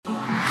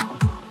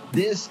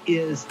This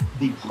is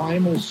the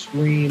primal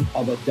scream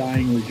of a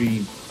dying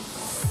regime.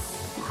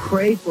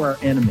 Pray for our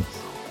enemies,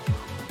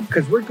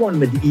 because we're going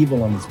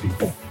medieval on these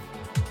people.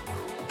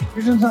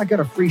 You're just not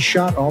getting a free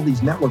shot at all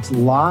these networks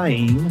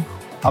lying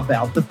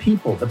about the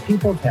people. The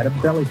people have had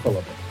a belly full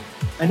of it.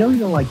 I know you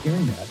don't like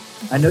hearing that.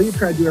 I know you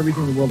try to do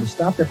everything in the world to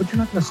stop that, but you're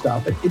not going to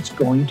stop it. It's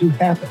going to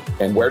happen.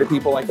 And where do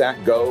people like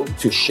that go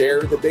to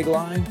share the big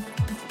lie?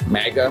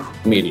 MAGA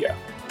media.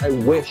 I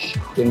wish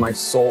in my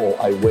soul,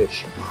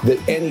 that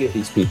any of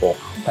these people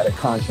had a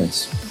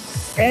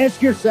conscience.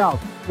 Ask yourself,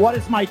 what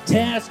is my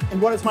task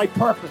and what is my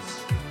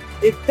purpose?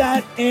 If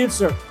that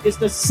answer is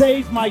to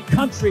save my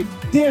country,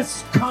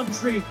 this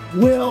country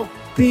will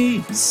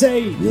be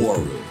saved. War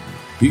Room.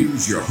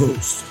 Here's your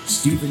host,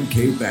 Stephen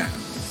K.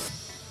 Bannon.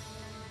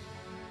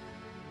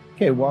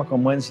 Okay,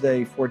 welcome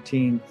Wednesday,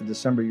 14th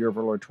December, year of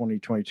our Lord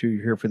 2022.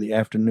 You're here for the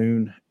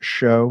afternoon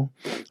show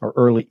or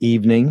early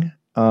evening,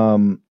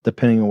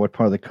 depending on what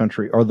part of the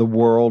country or the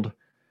world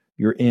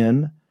you're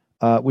in.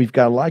 We've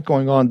got a lot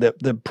going on.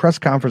 The press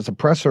conference, the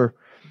presser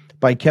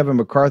by Kevin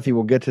McCarthy,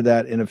 we'll get to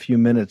that in a few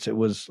minutes. It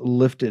was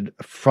lifted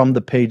from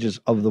the pages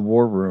of the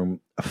War Room,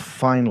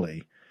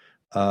 finally,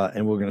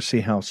 and we're going to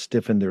see how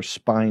stiffened their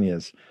spine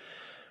is.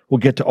 We'll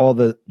get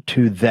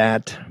to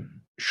that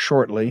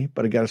shortly,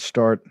 but I got to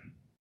start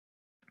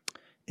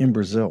in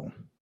Brazil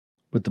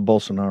with the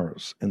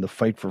Bolsonaros and the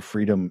fight for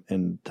freedom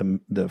and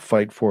the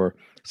fight for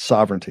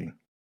sovereignty.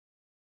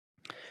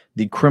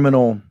 The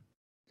criminal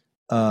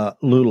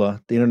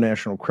Lula, the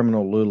international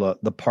criminal Lula,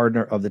 the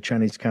partner of the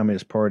Chinese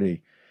Communist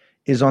Party,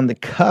 is on the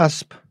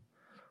cusp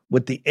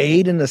with the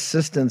aid and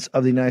assistance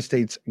of the United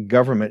States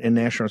government and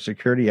national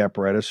security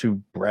apparatus,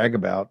 who brag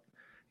about,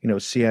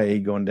 CIA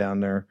going down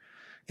there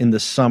in the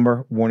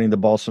summer, warning the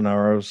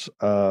Bolsonaros.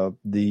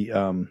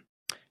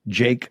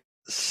 Jake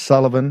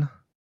Sullivan,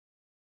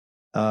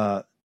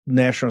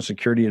 national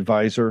security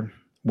advisor,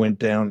 went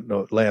down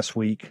last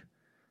week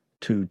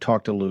to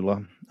talk to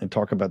Lula and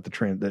talk about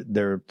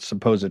their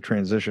supposed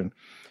transition.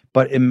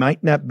 But it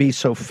might not be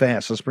so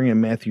fast. Let's bring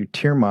in Matthew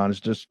Tyrmand, who's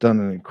just done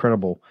an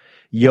incredible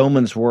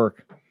yeoman's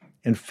work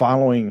in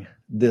following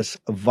this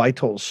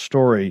vital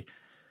story.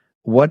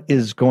 What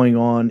is going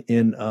on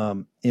in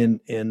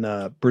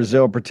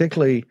Brazil,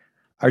 particularly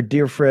our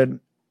dear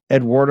friend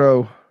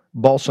Eduardo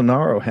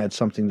Bolsonaro had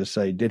something to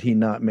say, did he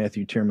not,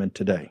 Matthew Tyrmand,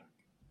 today?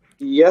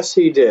 Yes,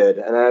 he did.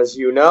 And as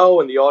you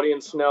know, and the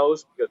audience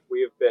knows, because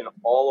we have been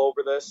all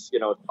over this,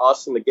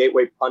 us and the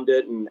Gateway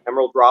Pundit and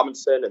Emerald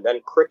Robinson, and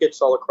then crickets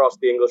all across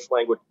the English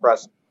language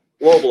press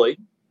globally.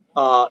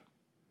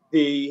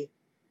 The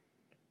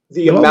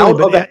amount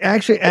of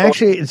actually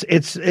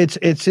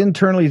it's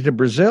internally to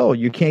Brazil.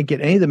 You can't get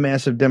any of the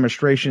massive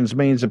demonstrations,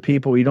 millions of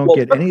people. You don't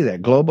get any of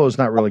that. Globo is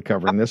not really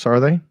covering this, are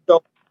they?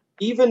 So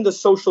even the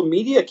social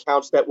media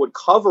accounts that would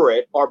cover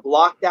it are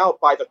blocked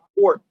out by the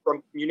court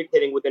from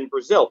communicating within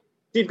Brazil.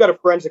 So you've got a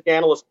forensic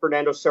analyst,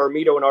 Fernando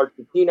Ceramito, in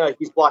Argentina.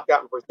 He's blocked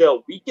out in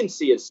Brazil. We can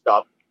see his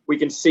stuff. We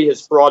can see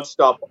his fraud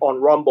stuff on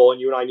Rumble, and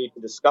you and I need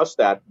to discuss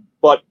that.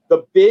 But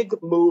the big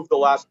move,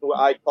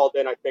 I called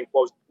in, I think,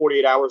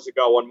 48 hours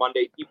ago on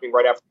Monday evening,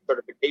 right after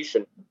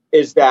certification,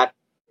 is that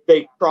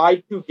they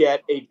tried to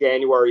get a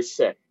January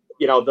 6th.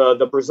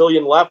 The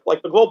Brazilian left,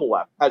 like the global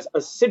left, has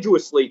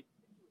assiduously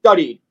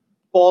studied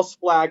false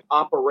flag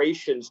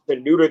operations to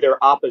neuter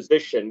their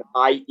opposition,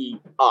 i.e.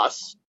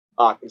 us,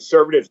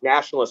 conservatives,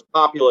 nationalists,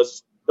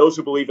 populists, those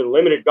who believe in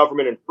limited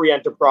government and free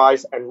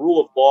enterprise and rule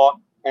of law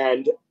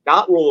and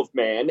not rule of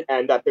man,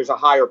 and that there's a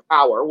higher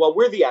power. Well,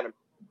 we're the enemy,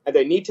 and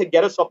they need to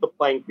get us off the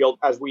playing field,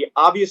 as we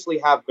obviously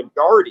have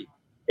majority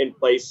in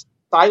place,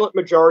 silent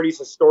majorities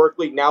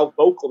historically, now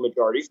vocal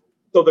majorities.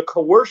 So the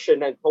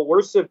coercion and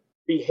coercive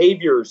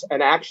behaviors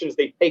and actions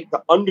they take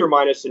to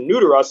undermine us and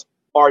neuter us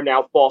are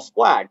now false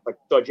flags, like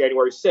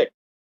January 6th.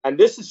 And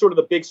this is sort of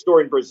the big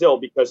story in Brazil,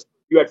 because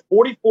you had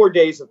 44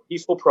 days of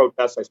peaceful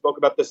protests. I spoke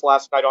about this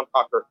last night on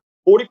Tucker.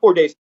 44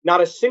 days, not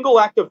a single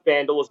act of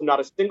vandalism, not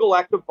a single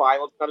act of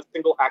violence, not a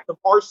single act of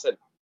arson.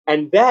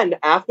 And then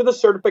after the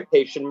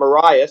certification,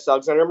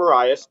 Alexander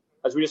Moraes,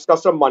 as we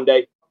discussed on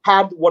Monday,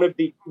 had one of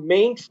the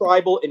main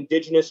tribal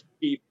indigenous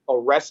chiefs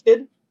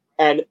arrested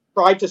and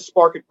tried to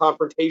spark a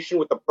confrontation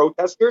with the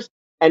protesters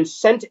and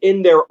sent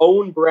in their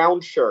own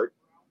brown shirt.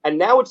 And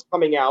now it's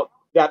coming out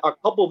that a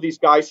couple of these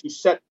guys who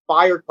set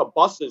fire to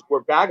buses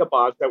were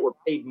vagabonds that were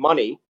paid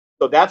money.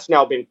 So that's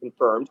now been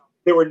confirmed.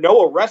 There were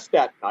no arrests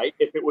that night.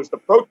 If it was the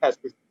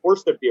protesters, of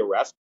course there'd be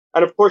arrests.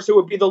 And of course it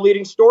would be the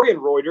leading story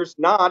in Reuters,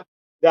 not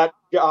that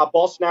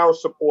Bolsonaro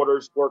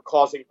supporters were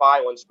causing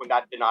violence when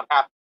that did not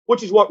happen,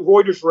 which is what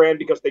Reuters ran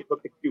because they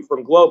took the cue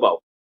from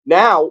Globo.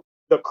 Now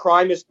the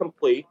crime is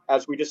complete,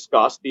 as we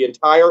discussed. The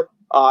entire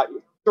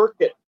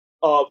circuit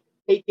of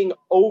taking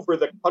over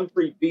the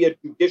country via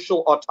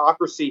judicial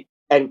autocracy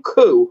and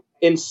coup,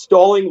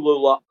 installing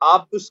Lula,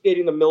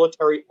 obfuscating the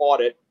military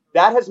audit,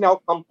 that has now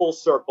come full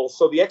circle.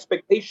 So the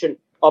expectation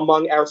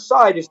among our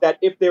side is that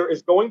if there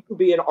is going to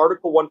be an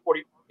Article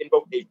 140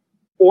 invocation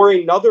or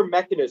another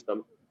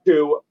mechanism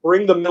to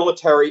bring the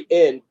military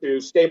in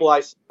to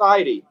stabilize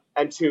society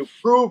and to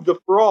prove the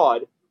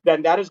fraud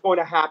then that is going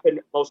to happen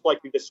most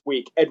likely this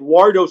week.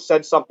 Eduardo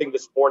said something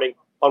this morning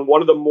on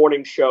one of the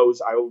morning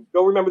shows. I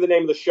don't remember the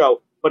name of the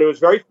show, but it was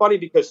very funny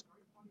because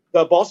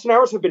the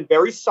Bolsonaros have been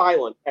very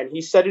silent, and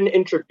he said in an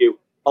interview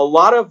a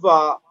lot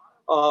of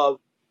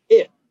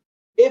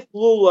if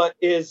Lula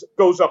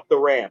goes up the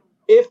ramp,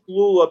 if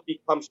Lula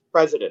becomes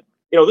president.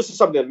 This is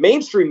something that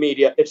mainstream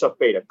media, it's a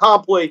fait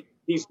accompli.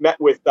 He's met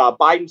with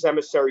Biden's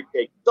emissary,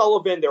 Jake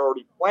Sullivan. They're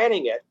already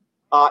planning it.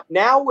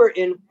 Now we're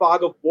in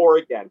fog of war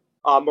again.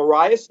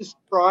 Marias is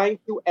trying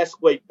to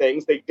escalate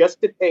things. They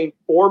just detained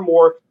 4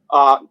 more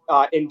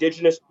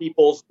indigenous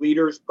peoples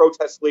leaders,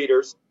 protest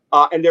leaders,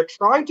 and they're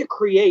trying to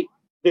create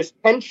this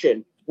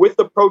tension with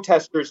the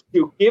protesters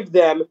to give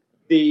them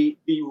the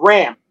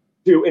ramp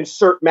to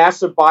insert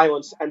massive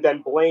violence and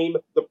then blame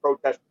the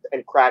protesters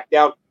and crack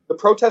down. The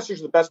protesters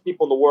are the best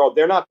people in the world.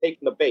 They're not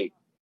taking the bait.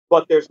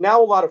 But there's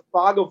now a lot of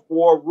fog of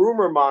war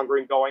rumor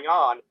mongering going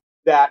on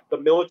that the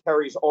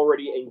military is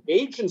already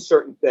engaged in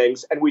certain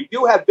things. And we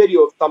do have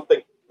video of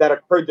something that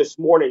occurred this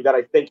morning that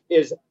I think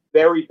is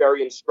very,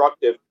 very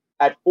instructive.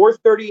 At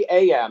 4:30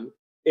 a.m.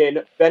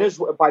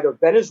 By the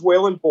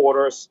Venezuelan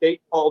border, a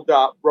state called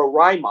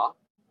Roraima,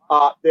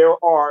 there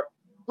are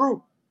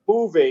troops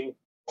moving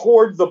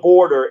toward the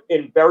border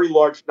in very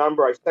large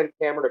number. I sent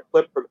Cameron a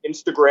clip from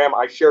Instagram.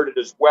 I shared it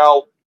as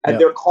well. And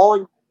they're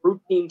calling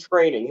routine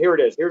training. Here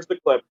it is. Here's the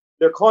clip.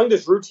 They're calling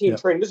this routine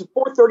training. This is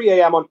 4:30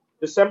 a.m. on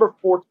December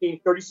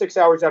 14th, 36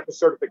 hours after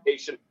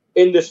certification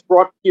in this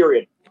fraught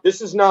period.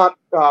 This is not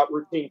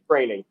routine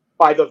training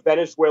by the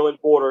Venezuelan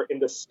border in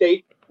the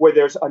state where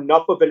there's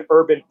enough of an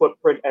urban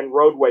footprint and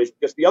roadways,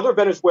 because the other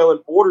Venezuelan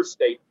border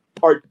states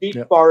are deep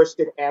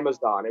forested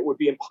Amazon. It would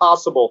be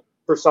impossible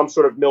for some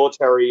sort of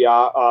military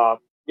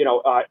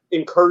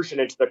incursion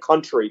into the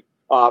country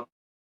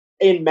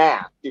en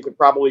masse. You could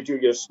probably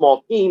do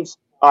small teams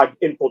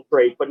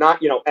infiltrate, but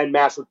not en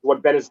masse, which is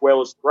what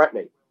Venezuela is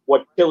threatening,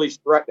 what Chile's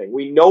threatening.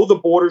 We know the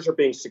borders are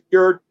being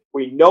secured.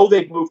 We know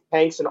they've moved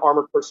tanks and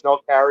armored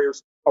personnel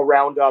carriers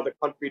around the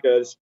country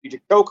to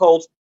strategic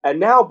chokeholds. And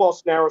now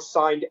Bolsonaro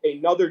signed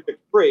another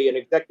decree, an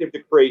executive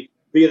decree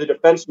via the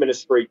defense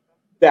ministry,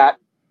 that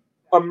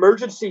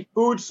emergency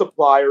food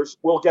suppliers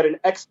will get an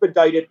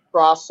expedited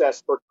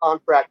process for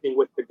contracting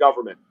with the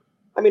government.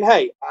 I mean,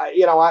 hey,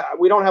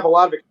 we don't have a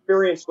lot of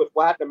experience with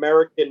Latin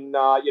American,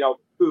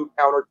 coup,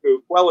 counter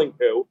coup, quelling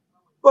coup,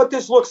 but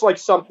this looks like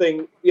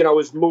something,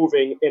 is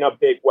moving in a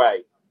big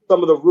way.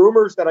 Some of the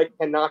rumors that I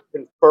cannot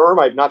confirm,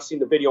 I've not seen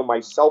the video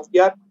myself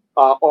yet,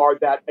 are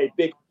that a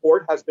big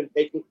port has been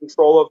taken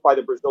control of by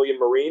the Brazilian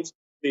Marines,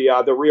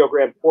 the Rio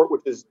Grande port,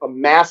 which is a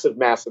massive,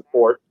 massive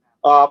port.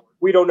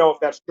 We don't know if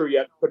that's true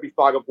yet. Could be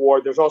fog of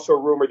war. There's also a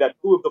rumor that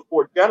 2 of the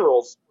 4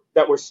 generals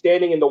that were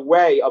standing in the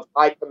way of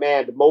high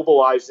command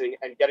mobilizing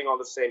and getting on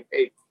the same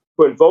page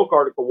to invoke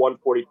Article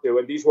 142,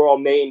 and these were all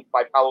named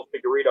by Paulo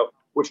Figueiredo,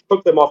 which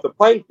took them off the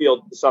playing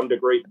field to some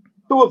degree.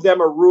 2 of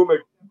them are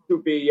rumored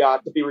to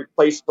be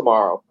replaced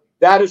tomorrow.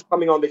 That is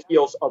coming on the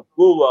heels of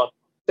Lula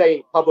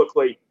saying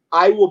publicly,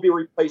 I will be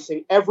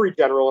replacing every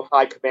general in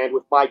high command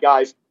with my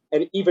guys,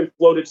 and even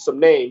floated some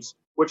names,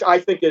 which I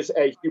think is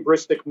a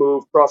hubristic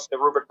move crossing the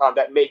Rubicon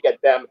that may get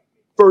them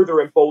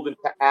further emboldened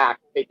to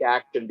take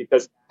action,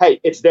 because, hey,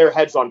 it's their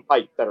heads on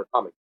pikes that are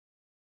coming.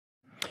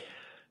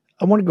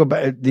 I want to go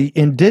back. The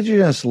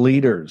indigenous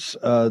leaders,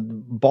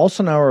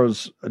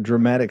 Bolsonaro's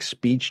dramatic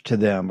speech to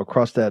them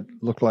across that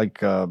looked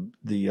like the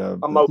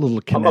little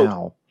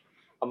canal.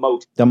 A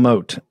moat. A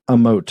moat.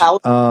 Moat.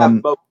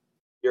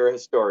 You're a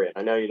historian.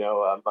 I know you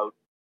know moat.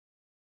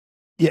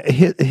 Yeah,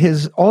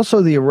 his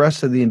also the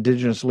arrest of the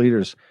indigenous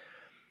leaders.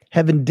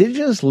 Have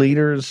indigenous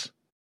leaders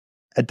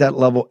at that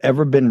level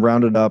ever been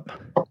rounded up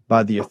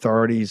by the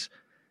authorities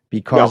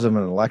because of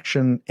an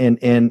election?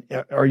 And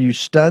are you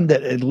stunned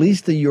that at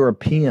least the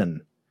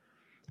European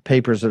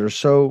papers that are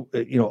so,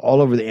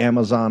 all over the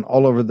Amazon,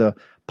 all over the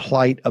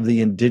plight of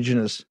the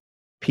indigenous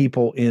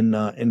people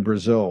in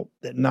Brazil,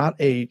 not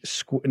a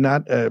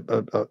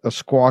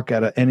squawk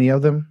out of any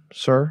of them,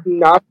 sir?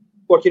 Not.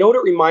 Look, you know what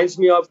it reminds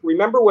me of?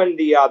 Remember when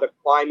the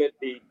climate,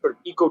 the sort of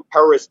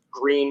eco-terrorist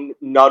green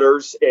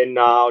nutters in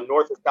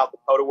North or South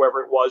Dakota,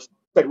 wherever it was,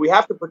 said we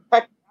have to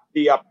protect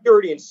the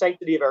purity and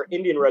sanctity of our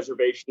Indian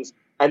reservations,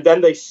 and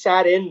then they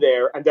sat in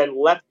there and then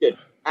left it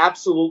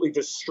absolutely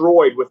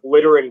destroyed with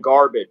litter and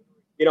garbage.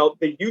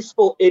 The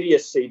useful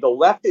idiocy. The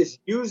left is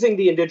using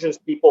the indigenous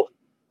people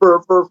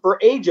for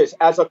ages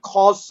as a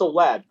cause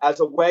celeb, as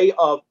a way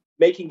of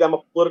making them a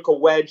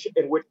political wedge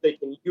in which they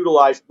can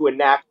utilize to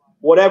enact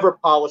whatever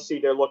policy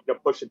they're looking to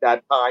push at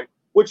that time,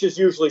 which is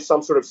usually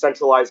some sort of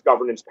centralized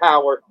governance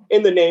power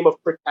in the name of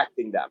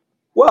protecting them.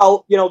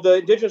 Well, the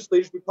indigenous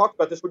leaders, we talked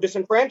about this, were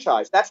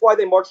disenfranchised. That's why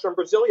they marched on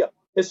Brasilia.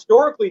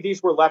 Historically,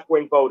 these were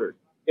left-wing voters,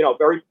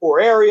 very poor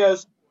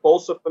areas.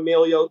 Bolsa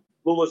Familia,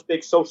 Lula's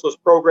big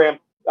socialist program,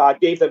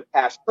 gave them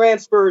cash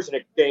transfers. In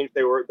exchange,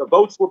 the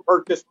votes were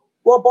purchased.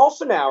 Well,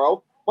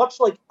 Bolsonaro,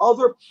 much like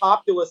other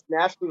populist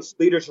nationalist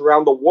leaders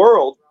around the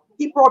world,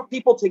 he brought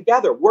people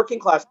together, working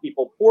class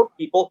people, poor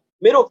people,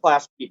 middle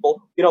class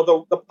people. You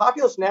know, the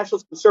populist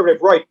nationalist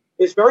conservative right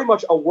is very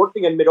much a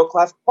working and middle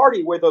class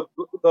party where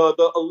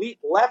the elite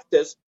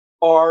leftists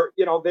are,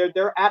 you know,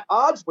 they're at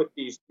odds with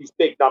these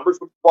big numbers,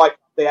 which is why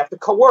they have to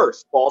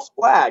coerce, false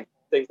flag,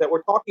 things that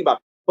we're talking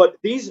about. But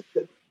these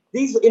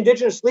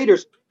indigenous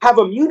leaders have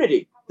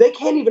immunity. They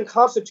can't even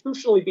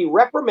constitutionally be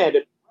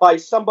reprimanded by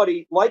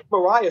somebody like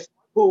Marias,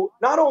 who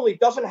not only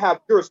doesn't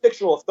have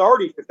jurisdictional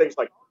authority for things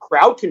like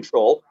crowd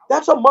control,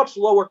 that's a much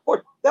lower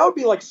court. That would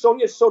be like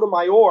Sonia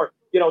Sotomayor,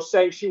 you know,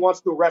 saying she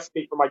wants to arrest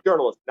me for my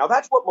journalism. Now,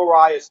 that's what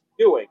Marias is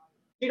doing.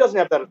 He doesn't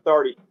have that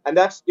authority. And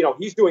that's, you know,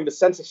 he's doing the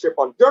censorship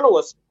on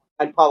journalists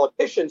and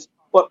politicians.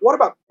 But what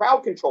about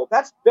crowd control?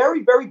 That's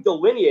very, very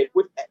delineated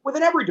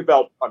within every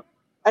developed country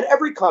and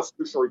every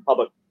constitutional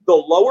republic. The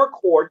lower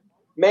court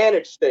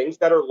manage things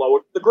that are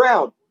lower to the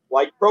ground,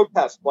 like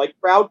protests, like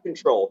crowd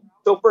control.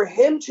 So for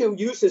him to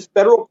use his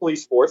federal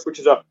police force, which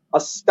is a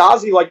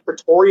Stasi-like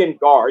Praetorian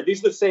Guard,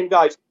 these are the same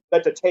guys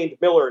that detained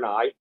Miller and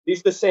I. These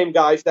are the same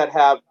guys that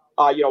have,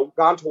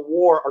 gone to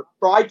war or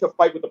tried to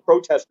fight with the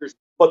protesters,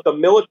 but the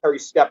military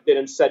stepped in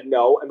and said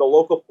no, and the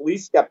local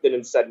police stepped in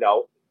and said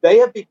no. They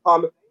have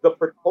become the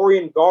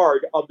Praetorian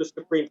Guard of the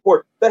Supreme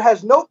Court that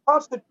has no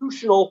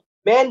constitutional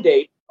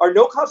mandate or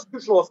no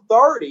constitutional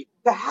authority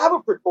to have a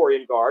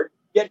Praetorian Guard.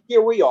 Yet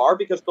here we are,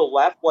 because the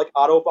left, like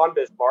Otto von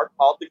Bismarck,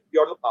 politics the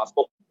art of the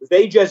possible,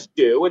 they just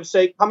do and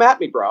say, come at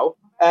me, bro.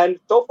 And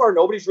so far,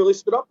 nobody's really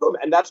stood up to them.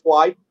 And that's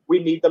why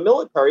we need the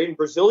military. And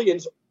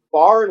Brazilians,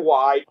 far and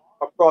wide,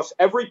 across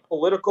every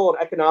political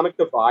and economic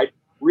divide,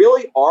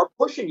 really are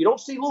pushing. You don't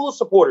see Lula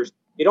supporters.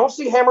 You don't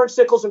see hammer and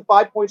sickles and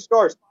 5-point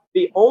stars.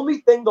 The only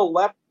thing the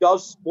left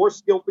does more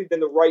skillfully than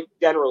the right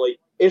generally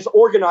is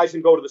organize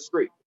and go to the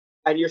street.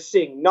 And you're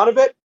seeing none of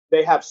it.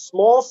 They have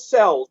small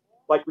cells,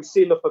 like we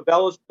see in the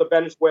favelas, the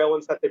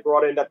Venezuelans that they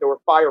brought in that there were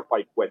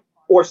firefights with,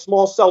 or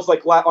small cells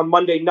like on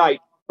Monday night,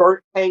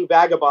 paying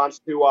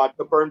vagabonds to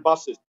burn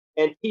buses.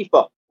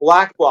 Antifa,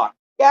 Black Bloc,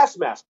 gas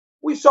masks.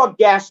 We saw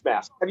gas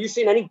masks. Have you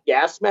seen any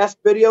gas mask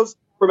videos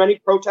from any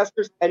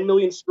protesters, 10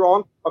 million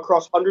strong,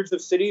 across hundreds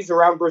of cities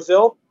around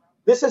Brazil?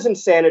 This is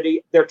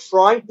insanity. They're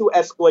trying to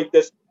escalate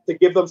this to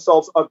give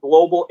themselves a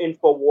global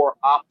infowar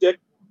optic.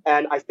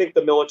 And I think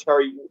the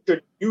military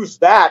should use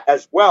that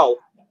as well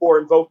for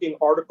invoking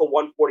Article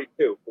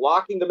 142,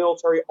 blocking the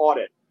military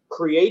audit,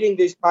 creating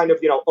these kind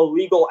of,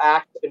 illegal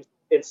acts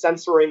in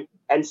censoring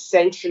and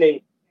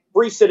sanctioning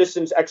free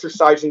citizens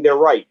exercising their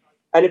right.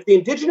 And if the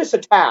indigenous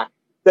attack,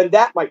 then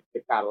that might be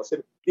the catalyst. If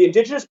the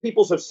indigenous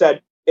peoples have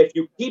said, if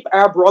you keep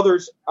our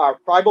brothers, our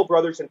tribal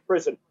brothers in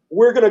prison,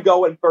 we're going to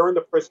go and burn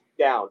the prison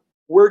down.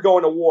 We're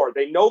going to war.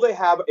 They know they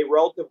have a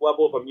relative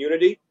level of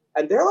immunity,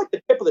 and they're like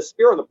the tip of the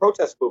spear in the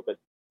protest movement.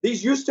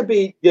 These used to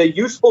be the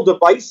useful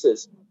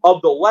devices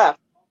of the left,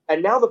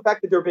 and now the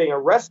fact that they're being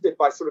arrested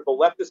by sort of the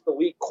leftist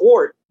elite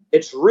court,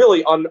 it's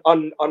really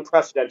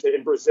unprecedented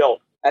in Brazil.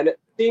 And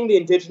seeing the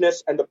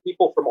indigenous and the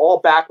people from all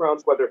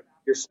backgrounds, whether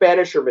you're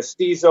Spanish or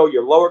mestizo,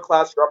 you're lower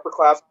class, you're upper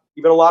class,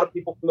 even a lot of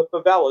people from the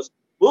favelas,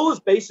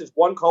 Lula's base is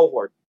one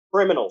cohort: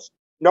 criminals,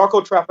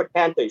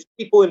 narco-traficantes,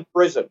 people in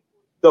prison.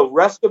 The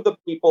rest of the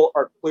people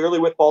are clearly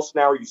with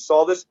Bolsonaro. You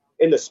saw this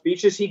in the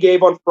speeches he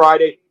gave on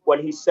Friday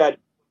when he said,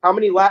 how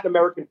many Latin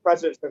American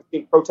presidents have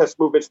seen protest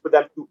movements for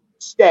them to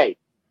stay?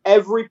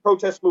 Every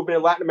protest movement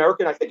in Latin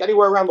America, and I think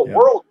anywhere around the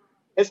world,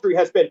 history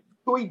has been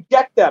to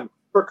eject them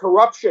for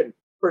corruption,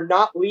 for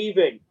not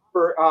leaving,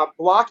 for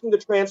blocking the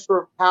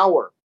transfer of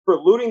power, for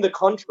looting the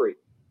country.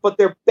 But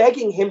they're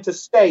begging him to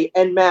stay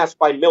en masse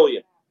by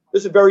millions.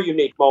 This is a very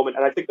unique moment,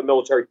 and I think the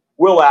military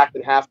will act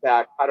and have to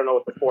act. I don't know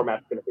what the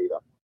format's going to be,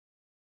 though.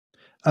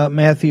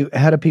 Matthew,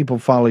 how do people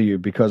follow you?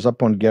 Because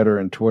up on Getter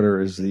and Twitter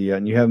is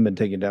and you haven't been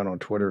taken down on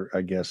Twitter,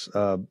 I guess,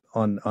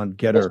 on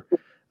Getter.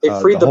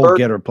 The whole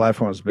Getter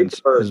platform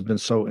has been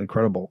so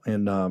incredible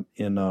in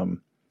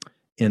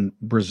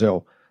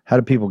Brazil. How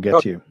do people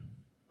get to you?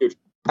 Huge.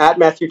 At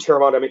Matthew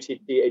Tyrmand,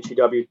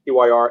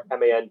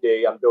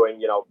 METTHEWYRMAND. I'm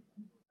doing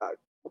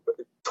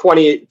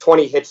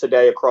 20 hits a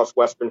day across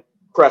Western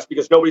press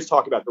because nobody's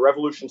talking about it. The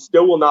revolution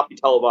still will not be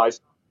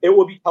televised. It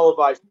will be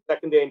televised the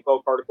second they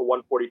invoke Article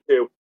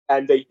 142.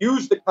 And they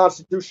use the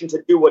Constitution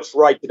to do what's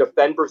right, to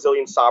defend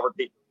Brazilian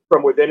sovereignty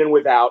from within and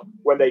without.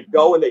 When they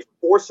go and they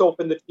force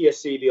open the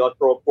TSE, the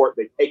Electoral Court,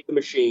 they take the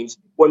machines.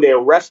 When they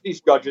arrest these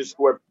judges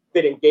who have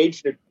been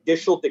engaged in a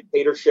judicial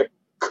dictatorship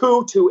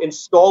coup to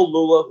install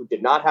Lula, who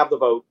did not have the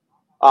vote,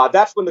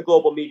 that's when the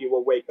global media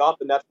will wake up.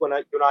 And that's when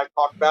you and I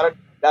talk about it.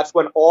 That's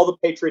when all the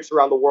patriots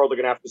around the world are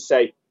going to have to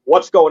say,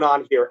 what's going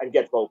on here, and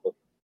get vocal.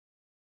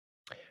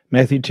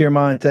 Matthew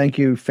Tyrmand, thank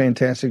you.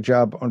 Fantastic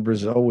job on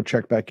Brazil. We'll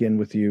check back in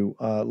with you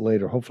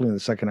later, hopefully in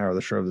the second hour of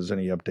the show if there's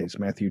any updates.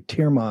 Matthew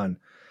Tyrmand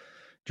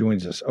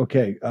joins us.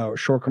 Okay,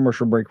 short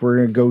commercial break. We're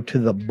going to go to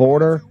the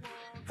border.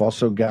 We've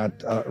also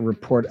got a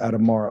report out of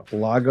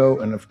Mar-a-Lago.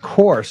 And, of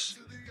course,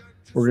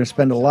 we're going to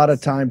spend a lot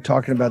of time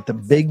talking about the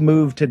big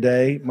move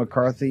today.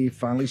 McCarthy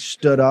finally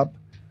stood up,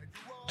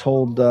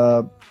 told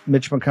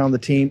Mitch McConnell and the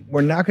team,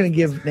 we're not going to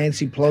give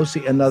Nancy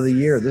Pelosi another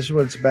year. This is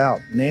what it's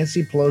about.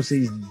 Nancy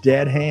Pelosi's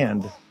dead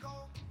hand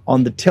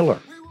on the tiller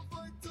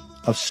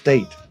of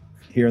state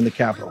here in the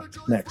Capitol.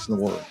 Next in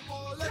the world.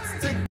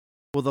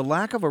 Will the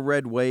lack of a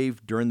red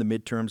wave during the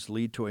midterms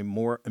lead to a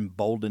more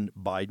emboldened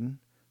Biden,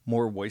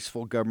 more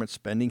wasteful government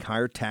spending,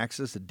 higher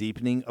taxes, a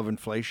deepening of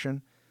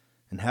inflation?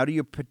 And how do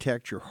you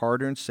protect your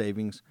hard-earned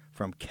savings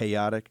from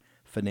chaotic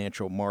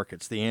financial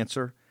markets? The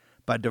answer?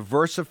 By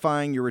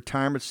diversifying your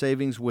retirement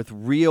savings with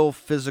real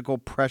physical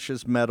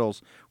precious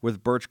metals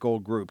with Birch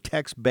Gold Group.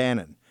 Text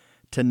Bannon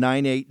to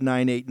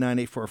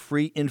 989898 for a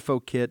free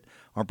info kit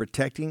on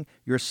protecting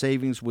your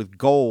savings with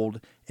gold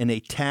in a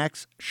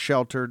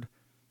tax-sheltered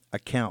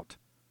account.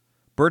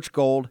 Birch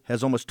Gold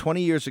has almost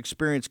 20 years'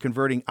 experience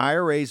converting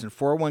IRAs and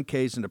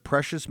 401ks into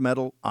precious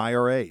metal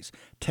IRAs.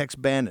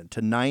 Text Bannon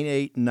to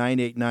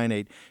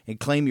 989898 and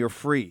claim your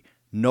free,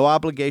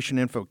 no-obligation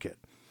info kit.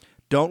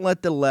 Don't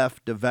let the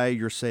left devalue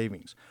your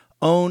savings.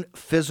 Own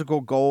physical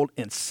gold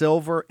and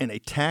silver in a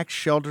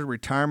tax-sheltered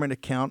retirement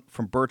account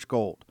from Birch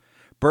Gold.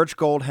 Birch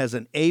Gold has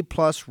an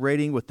A-plus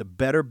rating with the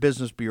Better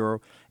Business Bureau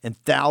and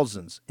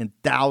thousands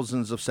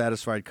of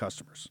satisfied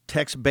customers.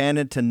 Text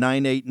Bannon to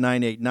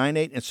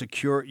 989898 and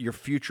secure your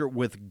future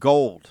with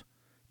gold.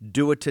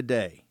 Do it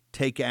today.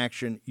 Take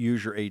action.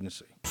 Use your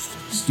agency.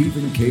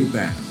 Stephen K.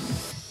 Bannon.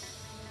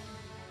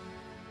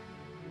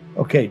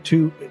 Okay,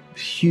 two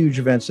huge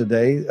events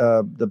today.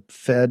 The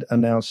Fed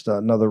announced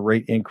another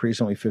rate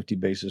increase, only 50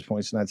 basis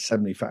points, not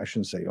 75, I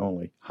shouldn't say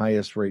only.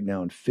 Highest rate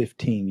now in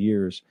 15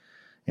 years.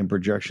 And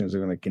projections are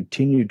going to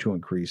continue to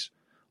increase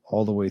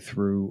all the way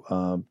through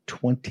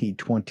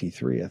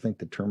 2023. I think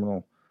the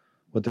terminal,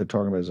 what they're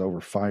talking about is over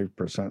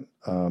 5%,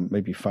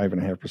 maybe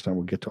 5.5%.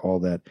 We'll get to all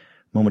that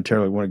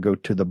momentarily. We want to go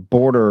to the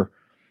border.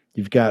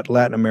 You've got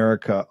Latin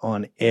America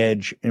on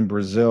edge in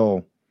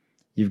Brazil.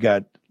 You've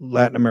got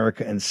Latin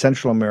America and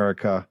Central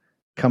America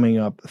coming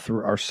up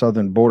through our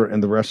southern border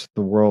and the rest of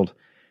the world.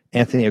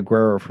 Anthony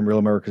Aguero from Real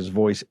America's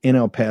Voice in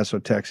El Paso,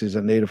 Texas,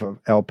 a native of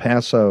El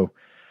Paso.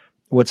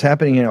 What's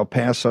happening in El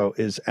Paso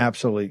is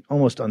absolutely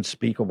almost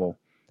unspeakable.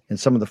 And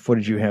some of the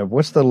footage you have,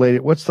 what's the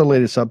latest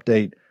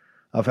update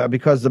of how,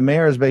 because the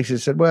mayor has basically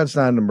said, well, it's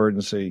not an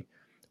emergency.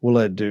 We'll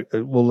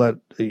let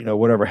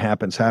whatever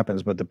happens.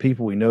 But the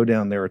people we know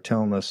down there are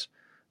telling us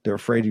they're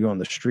afraid to go on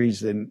the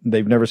streets, and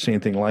they've never seen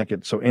anything like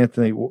it. So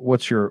Anthony,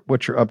 what's your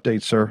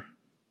update, sir?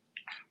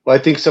 Well, I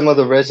think some of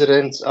the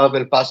residents of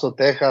El Paso,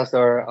 Texas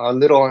are a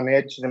little on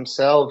edge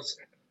themselves,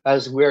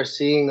 as we're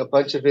seeing a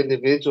bunch of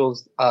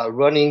individuals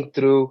running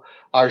through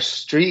our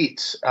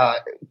streets,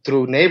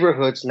 through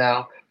neighborhoods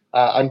now.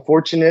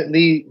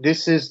 Unfortunately,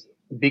 this has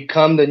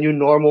become the new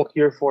normal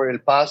here for El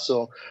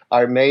Paso.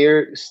 Our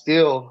mayor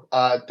still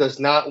does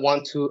not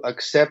want to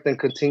accept and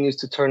continues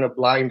to turn a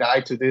blind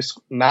eye to this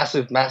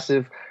massive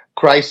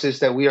crisis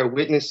that we are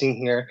witnessing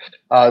here.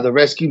 The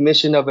rescue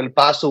mission of El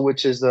Paso,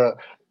 which is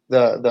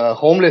the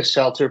homeless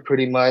shelter,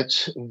 pretty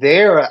much,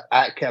 they're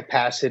at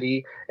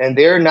capacity and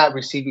they're not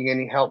receiving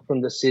any help from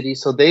the city.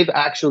 So they've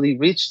actually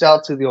reached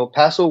out to the El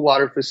Paso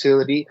water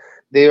facility.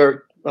 They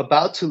are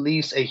about to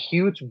lease a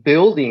huge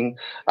building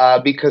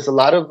because a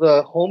lot of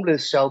the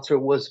homeless shelter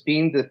was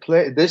being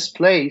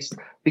displaced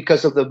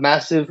because of the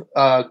massive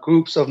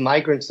groups of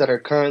migrants that are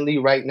currently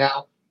right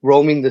now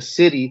roaming the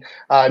city.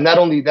 Not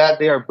only that,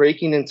 they are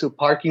breaking into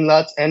parking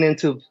lots and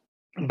into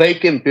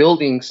vacant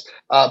buildings.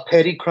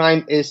 Petty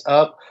crime is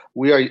up.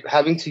 We are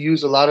having to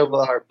use a lot of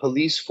our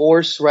police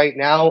force right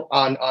now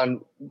on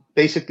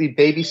basically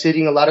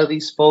babysitting a lot of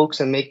these folks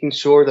and making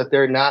sure that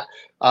they're not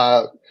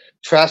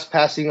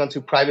trespassing onto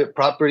private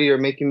property or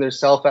making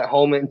themselves at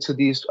home into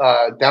these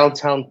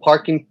downtown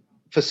parking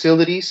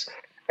facilities.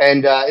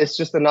 And it's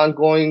just an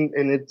ongoing,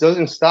 and it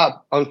doesn't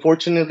stop.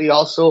 Unfortunately,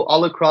 also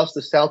all across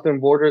the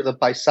southern border, the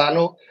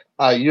Paisano,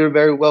 you're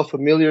very well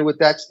familiar with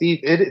that,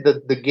 Steve.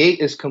 The gate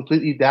is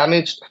completely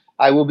damaged.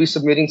 I will be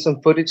submitting some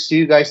footage to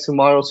you guys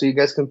tomorrow so you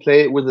guys can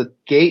play it, where the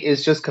gate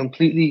is just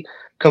completely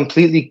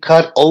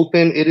cut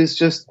open. It is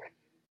just,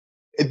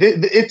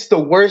 it's the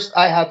worst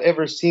I have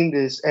ever seen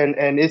this.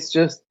 And it's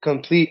just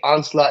complete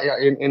onslaught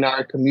in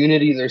our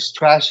community. There's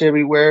trash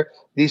everywhere.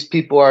 These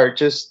people are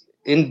just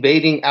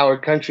invading our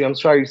country. I'm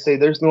sorry to say,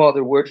 there's no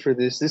other word for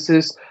this. This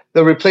is,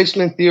 the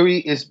replacement theory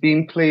is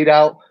being played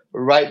out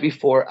right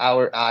before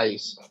our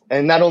eyes.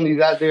 And not only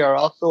that, they are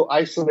also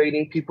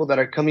isolating people that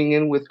are coming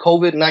in with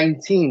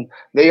COVID-19.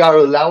 They are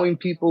allowing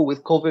people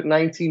with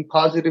COVID-19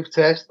 positive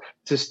tests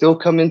to still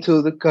come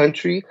into the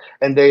country,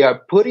 and they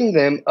are putting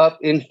them up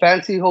in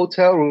fancy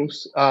hotel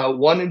rooms,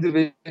 one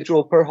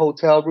individual per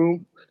hotel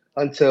room,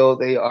 until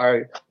they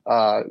are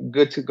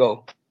good to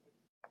go.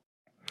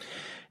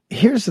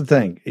 Here's the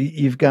thing.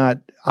 You've got,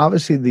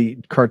 obviously, the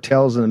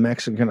cartels and the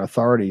Mexican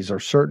authorities, or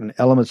certain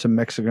elements of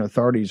Mexican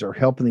authorities, are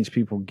helping these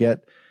people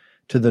get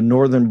to the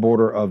northern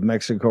border of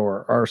Mexico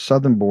or our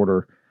southern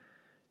border.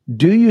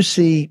 Do you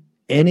see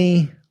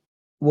any,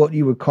 what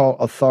you would call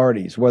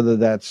authorities, whether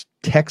that's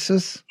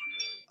Texas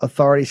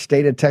authorities,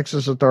 state of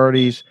Texas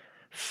authorities,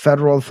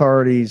 federal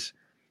authorities,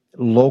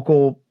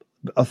 local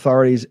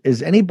authorities,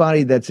 is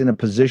anybody that's in a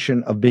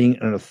position of being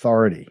an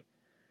authority,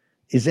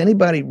 is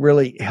anybody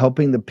really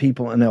helping the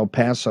people in El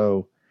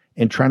Paso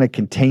and trying to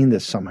contain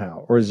this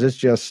somehow? Or is this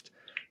just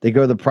they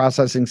go to the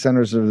processing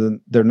centers,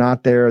 they're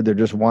not there, they're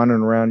just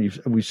wandering around?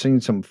 We've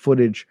seen some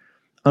footage,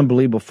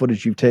 unbelievable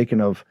footage you've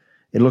taken of,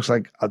 it looks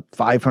like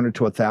 500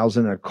 to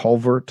 1,000 in a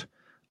culvert.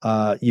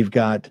 You've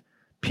got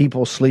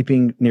people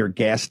sleeping near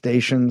gas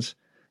stations.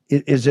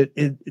 Does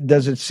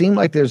it seem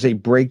like there's a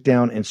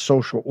breakdown in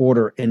social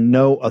order and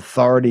no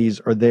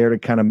authorities are there to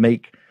kind of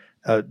make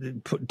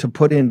to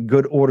put in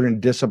good order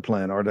and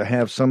discipline, or to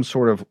have some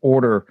sort of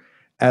order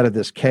out of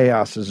this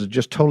chaos? Is it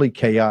just totally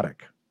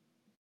chaotic?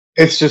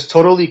 It's just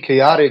totally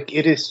chaotic.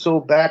 It is so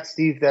bad,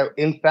 Steve, that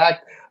in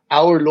fact,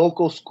 our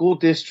local school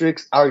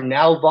districts are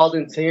now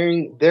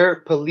volunteering their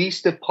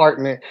police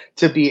department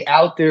to be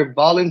out there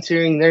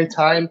volunteering their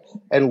time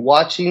and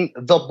watching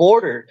the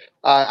border.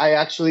 I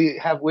actually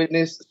have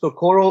witnessed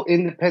Socorro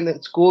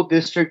Independent School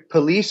District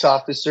police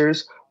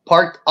officers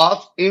parked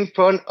off in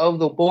front of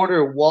the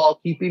border wall,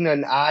 keeping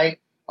an eye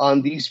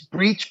on these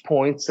breach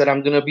points that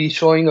I'm going to be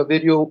showing a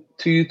video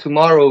to you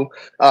tomorrow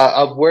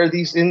of where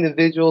these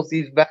individuals,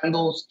 these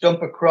vandals,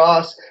 jump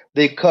across.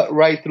 They cut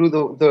right through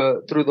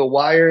the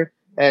wire,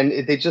 and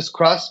they just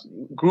cross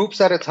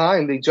groups at a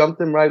time. They jump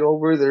them right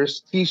over.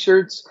 There's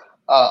T-shirts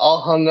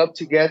all hung up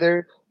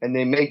together, and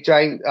they make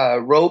giant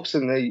ropes,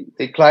 and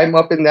they climb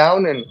up and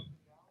down, and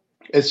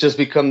it's just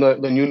become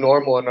the new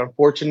normal. And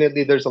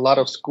unfortunately, there's a lot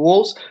of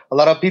schools. A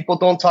lot of people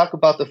don't talk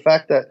about the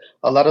fact that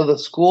a lot of the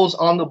schools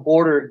on the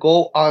border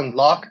go on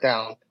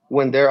lockdown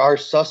when there are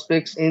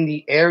suspects in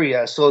the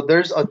area. So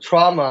there's a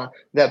trauma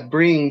that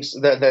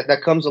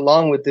comes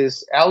along with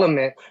this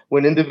element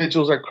when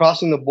individuals are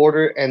crossing the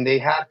border and they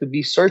have to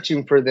be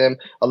searching for them.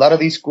 A lot of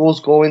these schools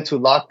go into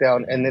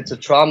lockdown, and it's a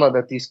trauma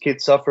that these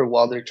kids suffer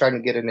while they're trying to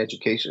get an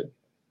education.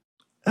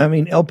 I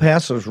mean, El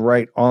Paso's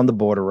right on the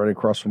border, right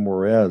across from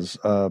Juarez.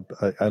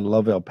 I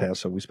love El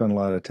Paso. We spent a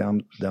lot of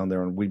time down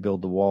there, and we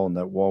built the wall, and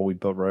that wall we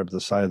built right up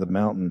the side of the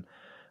mountain,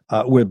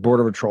 where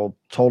Border Patrol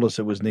told us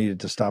it was needed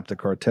to stop the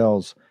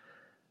cartels.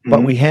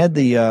 But we had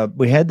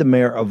the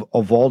mayor of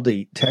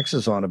Uvalde,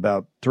 Texas, on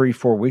about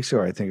 3-4 weeks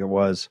ago, I think it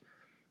was,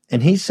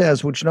 and he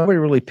says, which nobody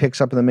really picks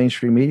up in the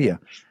mainstream media,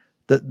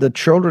 the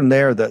children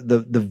there,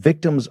 the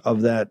victims of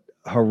that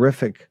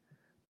horrific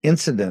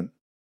incident,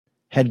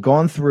 had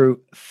gone through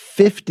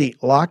 50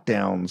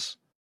 lockdowns.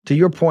 To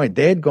your point,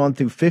 they had gone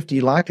through 50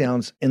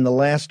 lockdowns in the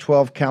last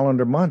 12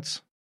 calendar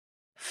months.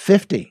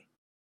 50.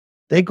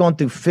 They'd gone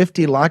through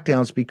 50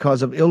 lockdowns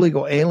because of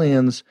illegal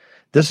aliens.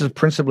 This is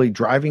principally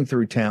driving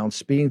through town,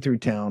 speeding through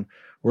town,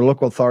 where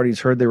local authorities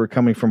heard they were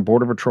coming from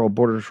Border Patrol.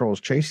 Border Patrol was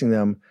chasing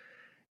them.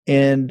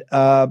 And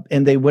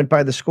they went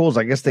by the schools.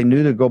 I guess they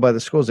knew to go by the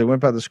schools. They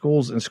went by the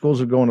schools, and schools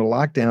would go into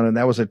lockdown, and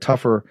that was a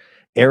tougher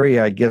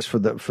area, I guess, for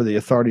the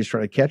authorities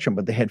trying to catch them.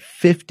 But they had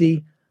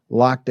 50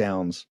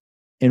 lockdowns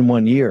in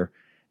 1 year.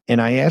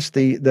 And I asked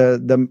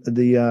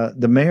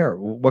the mayor,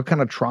 what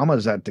kind of trauma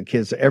is that to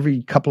kids?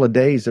 Every couple of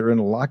days they're in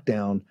a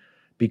lockdown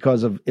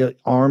because of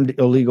armed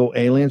illegal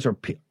aliens, or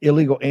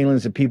illegal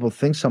aliens that people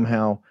think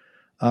somehow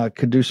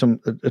could do some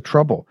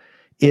trouble.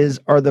 Where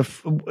are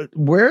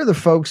the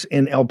folks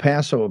in El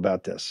Paso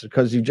about this?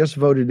 Because you just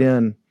voted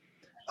in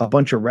a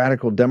bunch of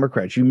radical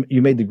Democrats. You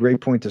made the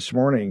great point this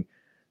morning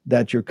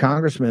that your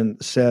congressman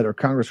said, or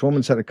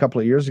congresswoman said a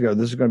couple of years ago,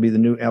 this is going to be the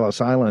new Ellis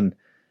Island.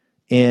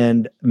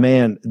 And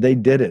man, they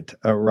did it,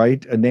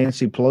 right?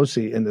 Nancy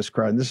Pelosi in this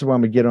crowd. And this is why I'm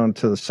going to get on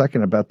to the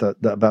second about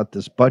about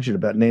this budget,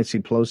 about Nancy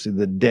Pelosi.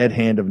 The dead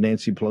hand of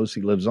Nancy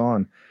Pelosi lives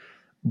on.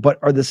 But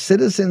are the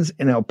citizens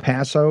in El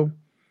Paso,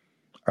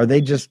 are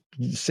they just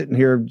sitting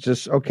here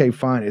just, okay,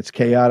 fine, it's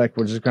chaotic,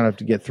 we're just going to have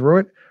to get through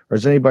it? Or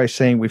is anybody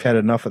saying we've had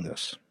enough of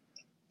this?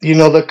 You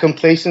know, the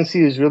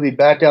complacency is really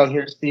bad down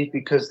here, Steve,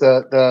 because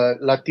the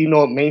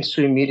Latino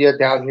mainstream media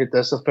down here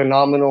does a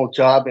phenomenal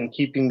job in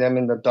keeping them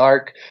in the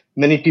dark.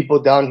 Many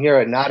people down here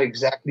are not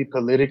exactly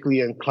politically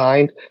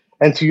inclined.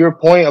 And to your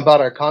point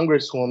about our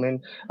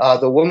congresswoman,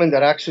 the woman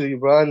that actually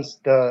runs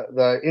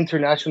the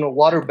International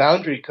Water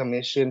Boundary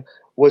Commission,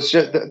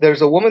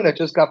 there's a woman that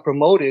just got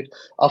promoted,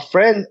 a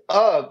friend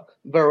of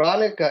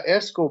Veronica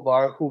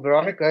Escobar, who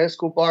Veronica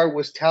Escobar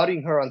was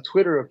touting her on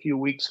Twitter a few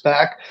weeks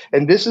back.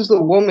 And this is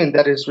the woman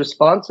that is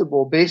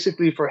responsible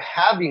basically for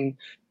having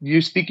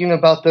you speaking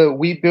about the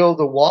We Build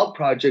the Wall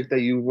project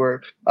that you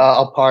were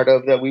a part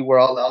of, that we were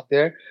all out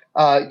there.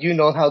 You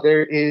know how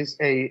there is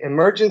a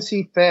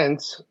emergency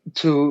fence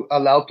to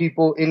allow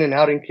people in and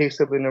out in case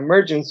of an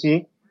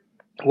emergency.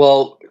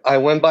 Well, I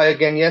went by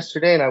again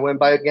yesterday and I went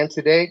by again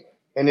today,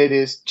 and it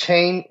is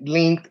chain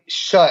linked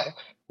shut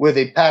with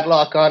a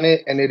padlock on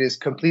it, and it is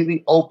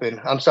completely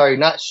open. I'm sorry,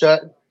 not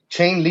shut,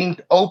 chain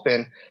linked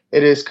open.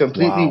 It is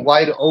completely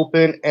wide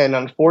open, and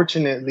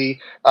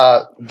unfortunately,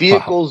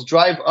 vehicles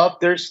drive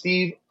up there,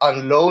 Steve,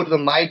 unload the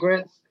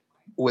migrants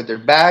with their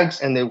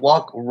bags, and they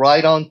walk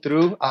right on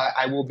through.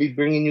 I will be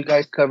bringing you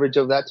guys coverage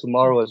of that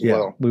tomorrow as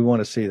well. We want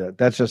to see that.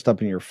 That's just up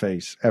in your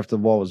face. After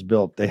the wall was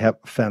built, they have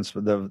a fence,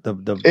 but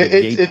the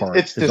gate part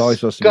is always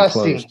supposed to be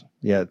closed.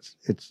 Yeah,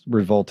 it's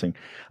revolting.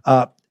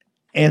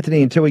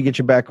 Anthony, until we get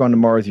you back on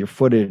tomorrow with your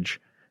footage,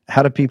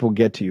 how do people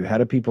get to you? How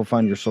do people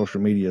find your social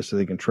media so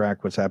they can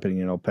track what's happening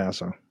in El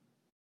Paso?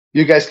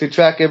 You guys can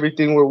track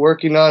everything we're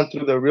working on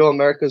through the Real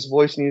America's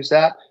Voice News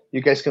app.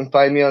 You guys can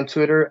find me on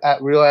Twitter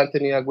at Real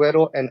Anthony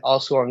Agüero and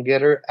also on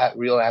Getter at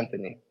Real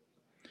Anthony.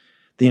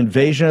 The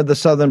invasion of the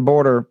southern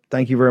border.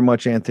 Thank you very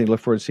much, Anthony. Look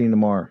forward to seeing you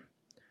tomorrow.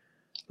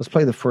 Let's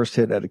play the first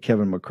hit out of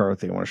Kevin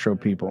McCarthy. I want to show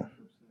people.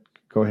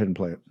 Go ahead and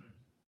play it.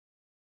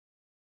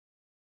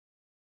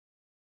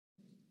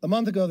 A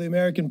month ago, the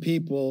American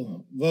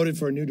people voted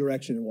for a new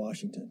direction in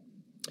Washington.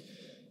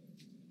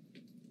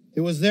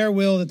 It was their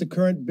will that the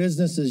current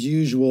business as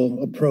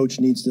usual approach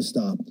needs to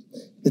stop.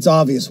 It's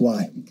obvious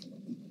why.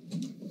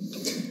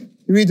 You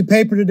read the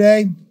paper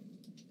today,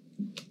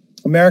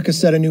 America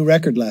set a new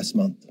record last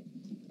month.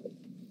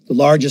 The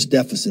largest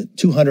deficit,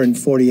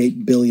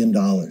 $248 billion.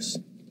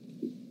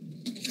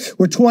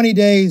 We're 20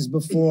 days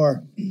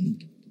before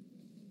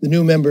the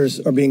new members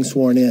are being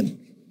sworn in.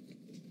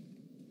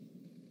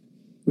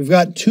 We've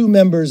got 2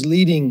 members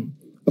leading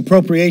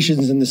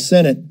appropriations in the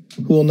Senate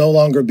who will no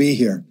longer be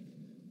here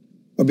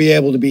or be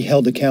able to be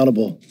held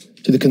accountable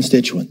to the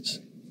constituents.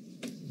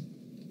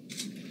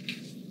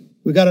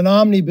 We've got an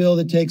omni bill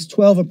that takes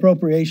 12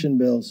 appropriation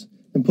bills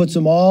and puts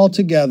them all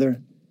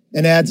together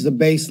and adds the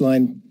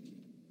baseline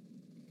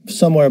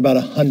somewhere about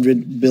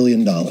 $100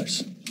 billion.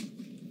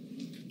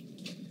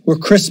 We're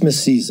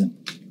Christmas season.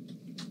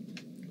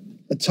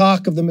 A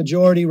talk of the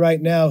majority right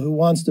now who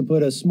wants to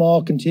put a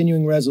small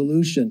continuing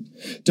resolution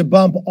to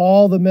bump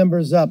all the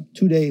members up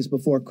 2 days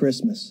before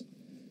Christmas,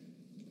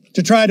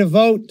 to try to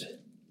vote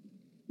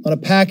on a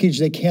package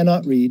they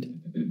cannot read,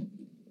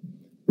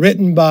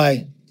 written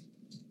by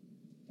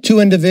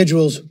 2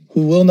 individuals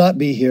who will not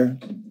be here,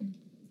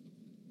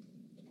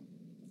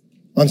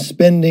 on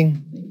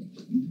spending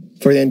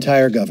for the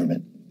entire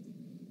government.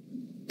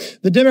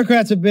 The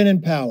Democrats have been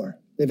in power.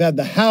 They've had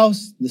the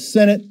House, the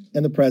Senate,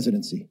 and the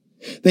presidency.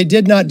 They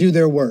did not do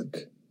their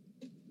work,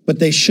 but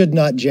they should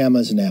not jam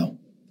us now.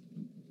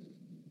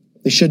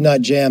 They should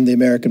not jam the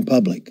American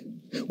public.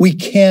 We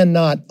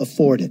cannot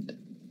afford it.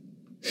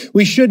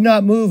 We should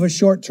not move a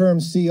short-term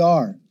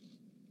CR.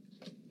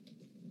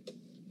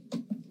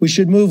 We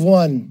should move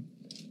one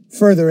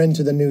further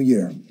into the new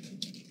year.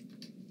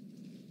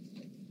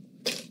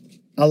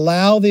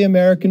 Allow the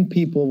American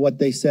people what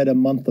they said a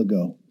month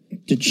ago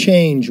to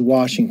change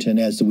Washington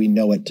as we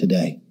know it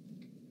today.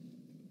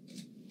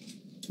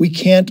 We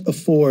can't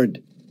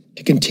afford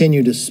to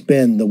continue to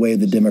spend the way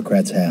the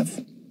Democrats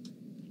have.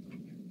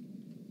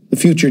 The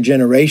future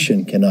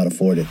generation cannot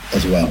afford it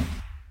as well.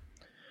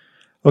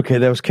 Okay,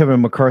 that was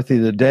Kevin McCarthy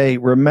today.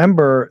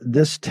 Remember,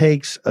 this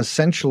takes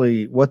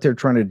essentially what they're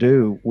trying to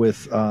do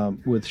with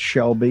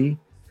Shelby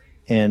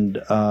and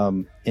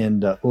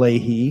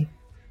Leahy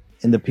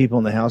and the people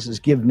in the House is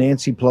give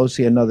Nancy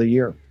Pelosi another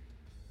year.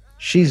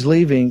 She's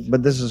leaving,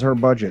 but this is her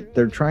budget.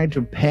 They're trying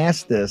to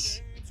pass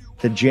this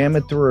to jam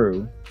it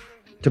through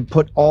to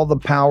put all the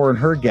power in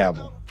her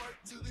gavel.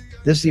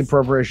 This is the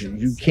appropriation.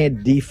 You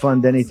can't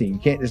defund anything. You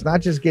can't. It's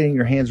not just getting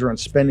your hands around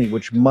spending,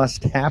 which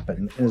must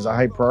happen and is a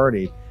high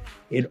priority.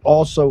 It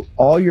also,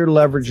 all your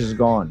leverage is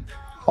gone,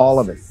 all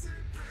of it.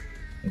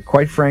 And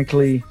quite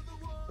frankly,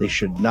 they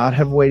should not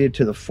have waited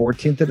to the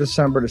 14th of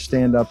December to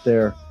stand up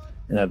there.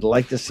 And I'd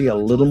like to see a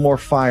little more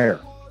fire.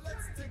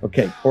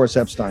 Okay, Horace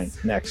Epstein,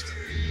 next.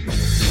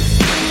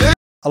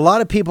 A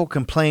lot of people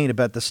complain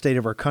about the state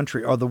of our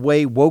country or the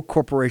way woke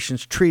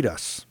corporations treat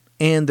us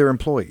and their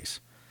employees.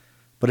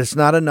 But it's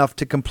not enough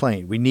to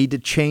complain. We need to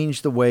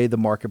change the way the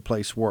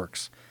marketplace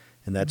works.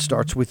 And that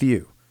starts with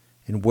you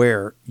and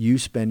where you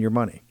spend your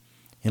money.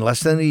 In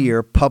less than a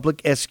year,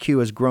 Public SQ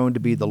has grown to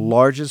be the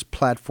largest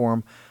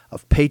platform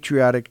of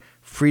patriotic,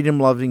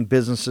 freedom-loving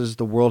businesses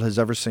the world has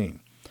ever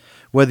seen.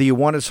 Whether you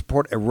want to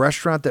support a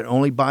restaurant that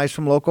only buys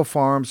from local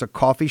farms, a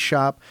coffee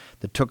shop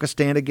that took a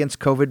stand against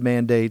COVID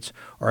mandates,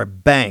 or a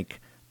bank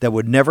that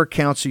would never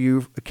counsel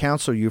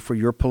you for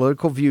your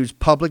political views,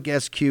 Public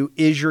SQ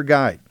is your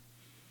guide.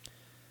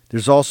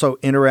 There's also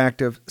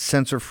interactive,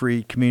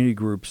 censor-free community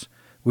groups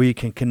where you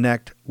can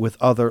connect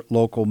with other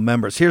local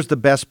members. Here's the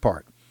best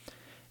part.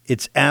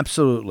 It's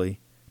absolutely,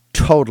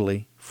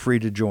 totally free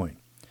to join.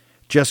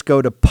 Just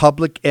go to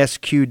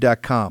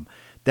publicsq.com.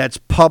 That's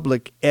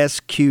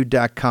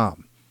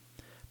publicsq.com.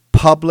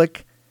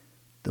 Public,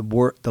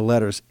 the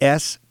letters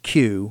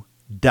sq.com,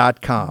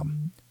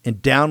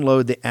 and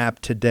download the app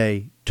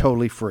today,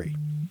 totally free.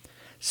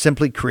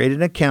 Simply create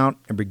an account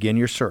and begin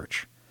your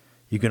search.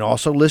 You can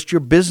also list your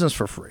business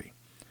for free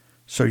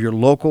so your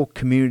local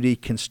community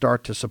can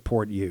start to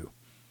support you.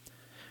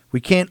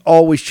 We can't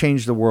always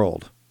change the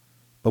world,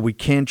 but we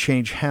can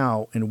change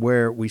how and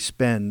where we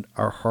spend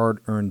our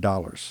hard-earned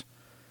dollars.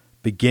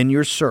 Begin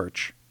your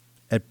search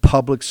at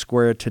Public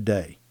Square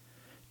today.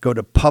 Go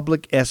to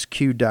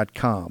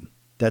publicsq.com.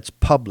 That's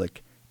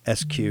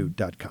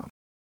publicsq.com.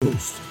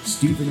 Host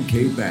Stephen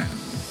K. Bannon.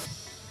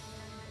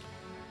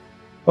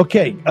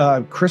 Okay,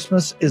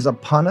 Christmas is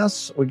upon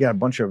us. We got a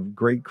bunch of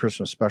great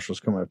Christmas specials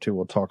coming up too.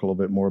 We'll talk a little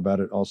bit more about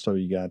it. Also,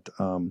 you got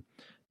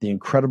the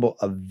incredible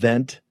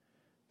event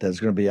that's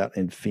going to be out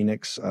in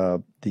Phoenix,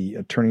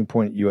 the Turning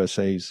Point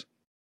USA's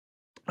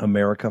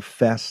America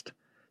Fest,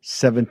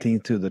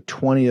 17th to the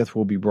 20th.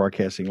 We'll be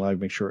broadcasting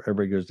live. Make sure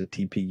everybody goes to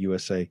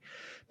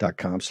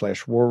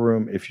tpusa.com/war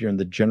room. If you're in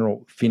the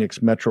general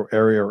Phoenix metro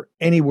area or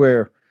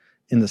anywhere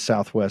in the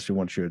Southwest who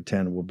wants you to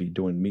attend, we'll be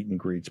doing meet and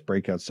greets,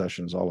 breakout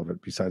sessions, all of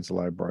it besides the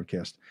live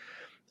broadcast.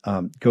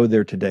 Go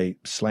there today,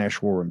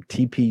 /war room,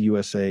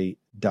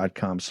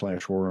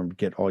 tpusa.com/war room.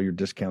 Get all your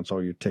discounts,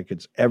 all your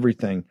tickets,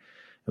 everything.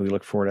 And we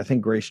look forward. I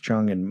think Grace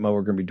Chung and Mo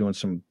are going to be doing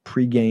some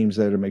pre-games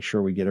there to make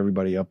sure we get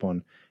everybody up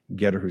on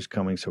Getter who's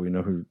coming, so we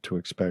know who to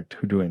expect,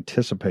 who to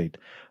anticipate.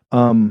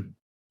 Also,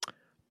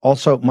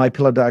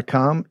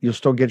 mypillow.com. You'll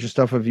still get your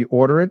stuff if you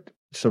order it,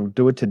 so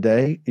do it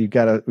today. We're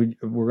going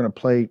to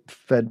play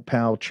Fed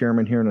Pal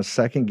chairman here in a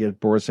second.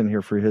 Get Boris in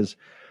here for his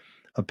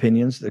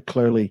opinions. That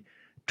clearly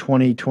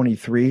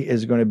 2023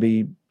 is going to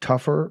be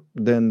tougher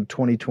than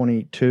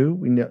 2022.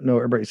 We know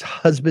everybody's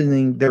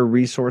husbanding their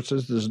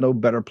resources. There's no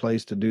better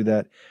place to do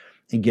that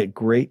and get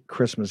great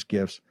Christmas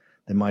gifts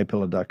than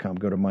mypillow.com.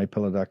 Go to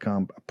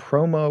mypillow.com.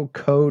 Promo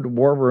code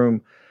War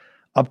Room,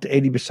 up to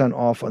 80%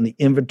 off on the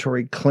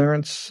inventory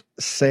clearance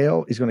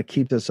sale. He's going to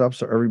keep this up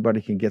so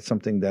everybody can get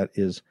something that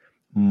is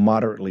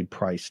moderately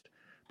priced.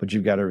 But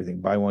you've got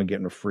everything. Buy one,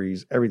 get one free.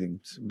 Everything.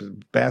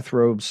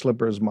 Bathrobes,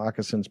 slippers,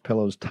 moccasins,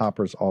 pillows,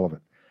 toppers, all of it.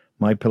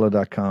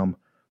 mypillow.com.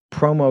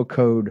 Promo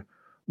code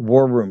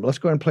War Room. Let's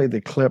go ahead and play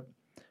the clip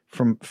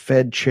from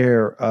Fed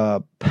Chair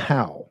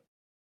Powell.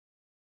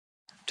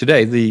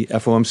 Today, the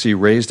FOMC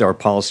raised our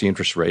policy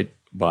interest rate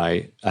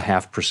by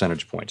 0.5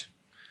 percentage point.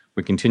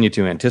 We continue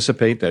to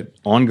anticipate that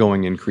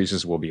ongoing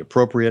increases will be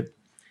appropriate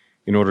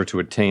in order to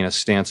attain a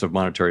stance of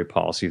monetary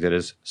policy that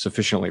is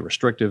sufficiently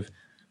restrictive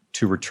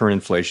to return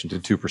inflation to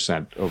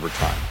 2% over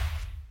time.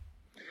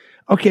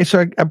 Okay,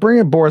 so I bring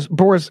in Boris.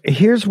 Boris,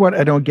 here's what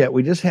I don't get.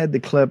 We just had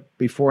the clip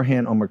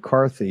beforehand on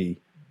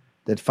McCarthy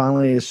that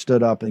finally has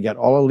stood up and got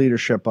all the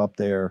leadership up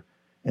there,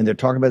 and they're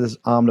talking about this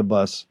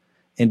omnibus.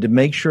 And to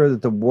make sure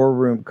that the War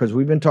Room, because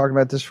we've been talking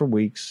about this for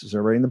weeks, as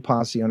everybody in the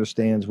posse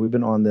understands, we've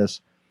been on this.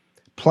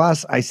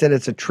 Plus, I said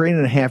it's $1.5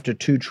 trillion to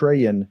 $2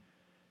 trillion.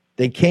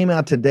 They came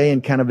out today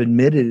and kind of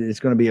admitted it's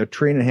going to be at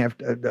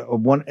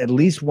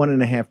least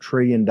 $1.5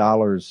 trillion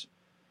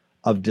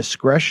of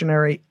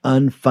discretionary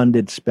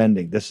unfunded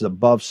spending. This is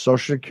above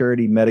Social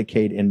Security,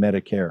 Medicaid, and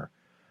Medicare.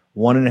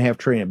 $1.5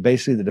 trillion.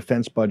 Basically, the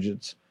defense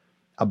budget's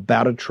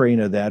about $1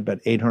 trillion of that,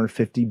 about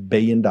 $850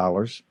 billion.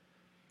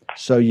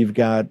 So you've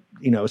got,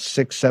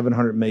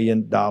 $700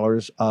 million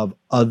of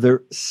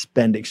other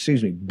spending,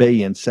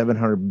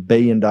 $700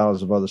 billion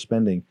of other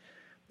spending.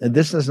 And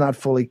this does not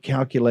fully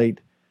calculate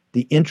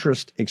the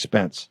interest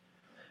expense.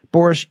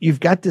 Boris, you've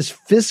got this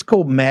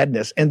fiscal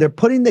madness, and they're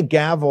putting the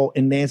gavel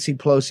in Nancy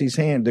Pelosi's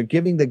hand. They're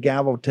giving the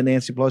gavel to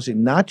Nancy Pelosi,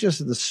 not just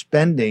of the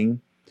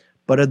spending,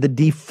 but of the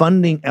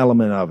defunding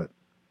element of it.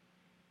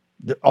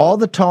 All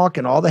the talk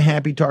and all the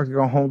happy talk, they're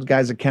going to hold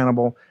guys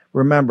accountable.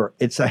 Remember,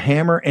 it's a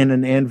hammer and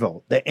an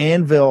anvil. The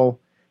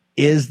anvil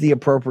is the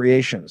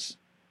appropriations.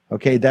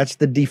 Okay, that's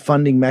the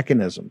defunding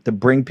mechanism to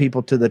bring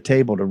people to the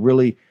table, to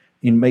really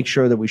make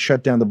sure that we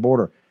shut down the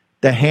border.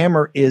 The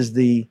hammer is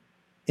the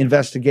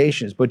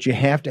investigations, but you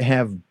have to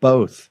have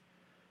both.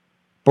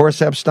 Boris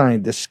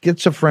Epshteyn, the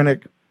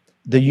schizophrenic,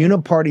 the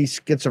uniparty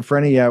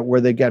schizophrenia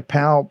where they got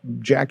Powell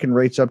jacking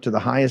rates up to the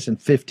highest in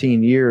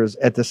 15 years.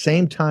 At the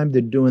same time,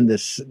 they're doing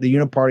this, the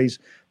uniparty's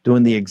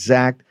doing the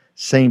exact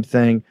same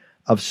thing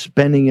of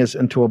spending us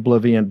into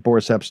oblivion.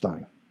 Boris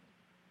Epshteyn.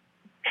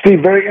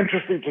 Steve, very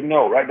interesting to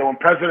know, right, that when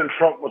President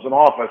Trump was in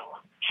office,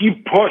 he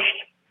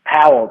pushed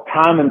Powell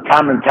time and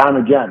time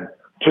again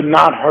to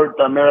not hurt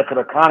the American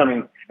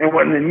economy. And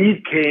when the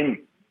need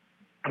came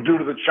due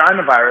to the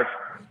China virus,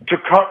 to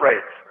cut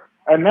rates.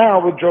 And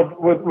now with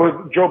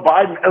Joe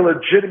Biden,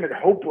 illegitimate,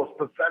 hopeless,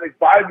 pathetic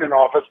Biden in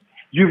office,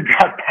 you've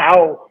got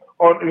Powell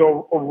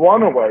on a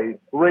runaway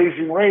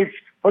raising rates,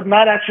 but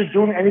not actually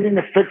doing anything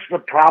to fix the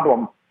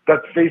problem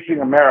that's facing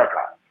America.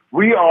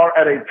 We are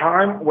at a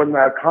time when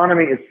the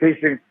economy is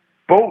facing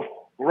both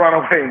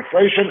runaway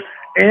inflation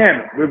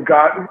and we've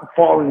got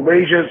falling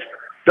wages.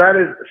 That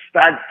is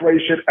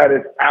stagflation at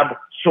its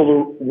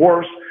absolute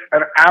worst,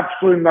 and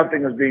absolutely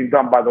nothing is being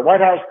done by the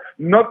White House.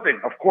 Nothing,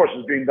 of course,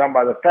 is being done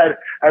by the Fed.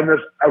 And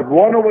there's a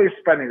runaway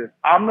spending, this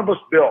omnibus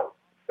bill.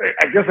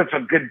 I guess it's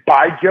a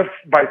goodbye gift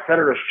by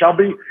Senator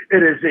Shelby.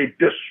 It is a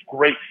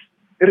disgrace.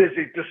 It is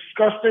a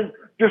disgusting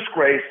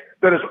disgrace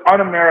that is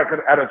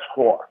un-American at its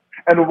core.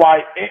 And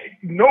why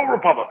no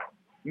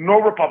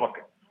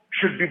Republican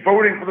should be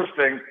voting for this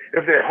thing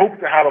if they hope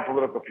to have a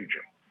political future.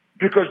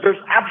 Because there's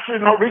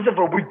absolutely no reason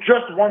for it. We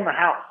just won the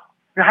House.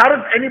 Now, how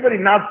does anybody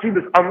not see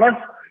this unless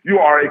you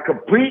are a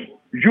complete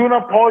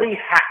uniparty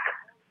hack?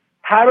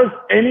 How does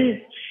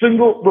any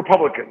single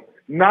Republican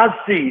not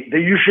see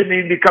that you should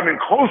need to be coming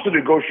close to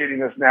negotiating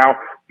this now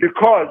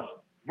because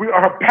we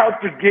are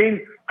about to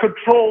gain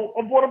control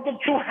of one of the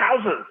two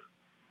houses?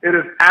 It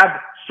is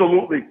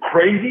absolutely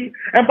crazy.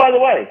 And by the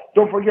way,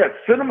 don't forget,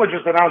 Sinema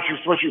just announced she's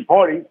switching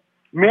parties.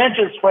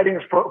 Manchin's fighting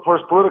for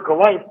his political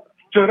life.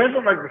 So it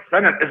isn't like the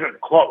Senate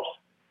isn't close.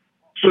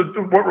 So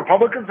what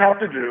Republicans have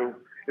to do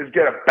is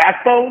get a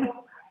backbone,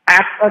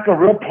 act like a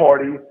real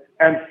party,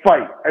 and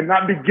fight, and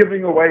not be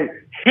giving away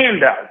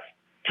handouts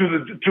to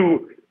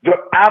the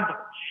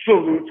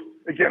absolute,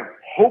 again,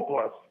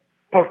 hopeless,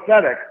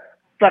 pathetic,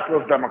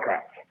 feckless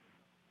Democrats.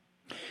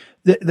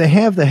 They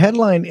have the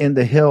headline in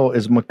The Hill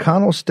is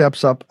McConnell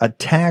steps up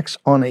attacks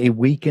on a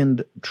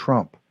weakened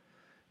Trump.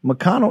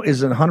 McConnell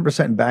is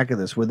 100% in back of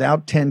this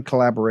without 10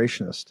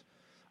 collaborationists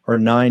or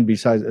 9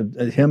 besides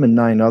him and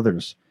 9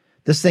 others.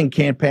 This thing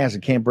can't pass.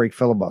 It can't break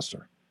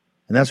filibuster.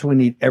 And that's what we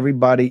need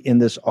everybody in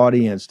this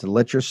audience to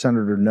let your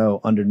senator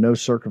know under no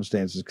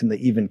circumstances can they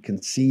even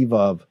conceive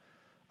of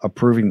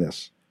approving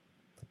this.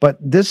 But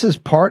this is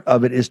part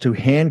of it is to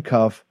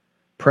handcuff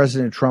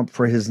President Trump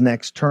for his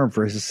next term,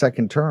 for his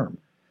second term.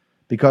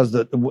 Because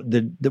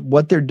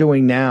what they're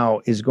doing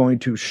now is going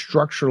to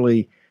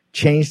structurally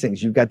change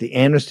things. You've got the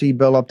amnesty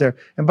bill up there.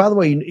 And by the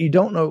way, you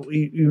don't know,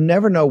 you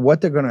never know what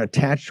they're going to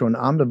attach to an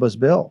omnibus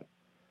bill.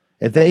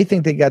 If they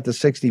think they got the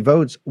 60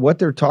 votes, what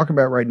they're talking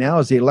about right now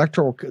is the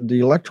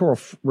Electoral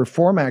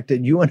Reform Act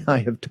that you and I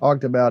have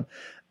talked about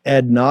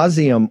ad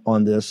nauseum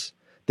on this.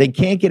 They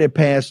can't get it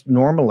passed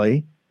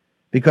normally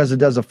because it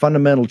does a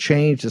fundamental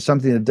change to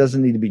something that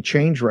doesn't need to be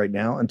changed right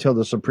now until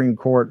the Supreme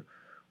Court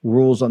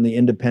rules on the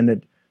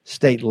independent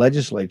state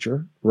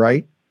legislature,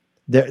 right?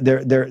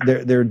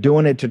 They're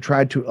doing it to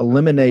try to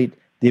eliminate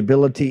the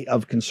ability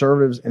of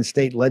conservatives and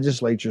state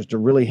legislatures to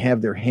really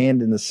have their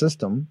hand in the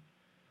system.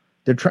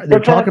 They're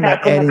talking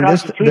about adding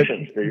this.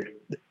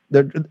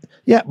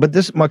 Yeah, but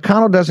this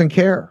McConnell doesn't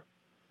care.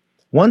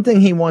 One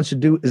thing he wants to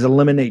do is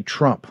eliminate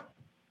Trump.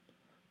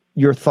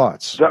 Your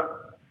thoughts?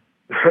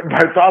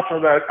 My thoughts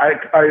are that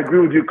I agree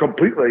with you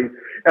completely,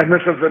 and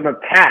this is an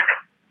attack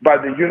by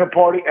the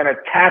Uniparty, an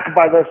attack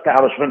by the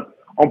establishment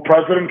on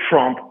President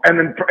Trump,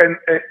 and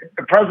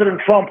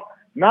President Trump,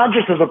 not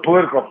just as a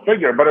political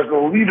figure, but as the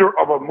leader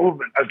of a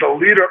movement, as the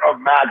leader of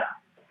MAGA.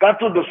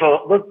 That's what this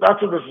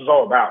is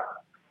all about.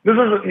 This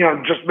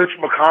isn't, just Mitch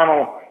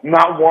McConnell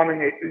not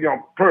wanting,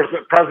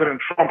 President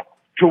Trump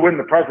to win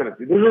the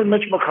presidency. This is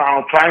Mitch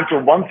McConnell trying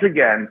to once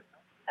again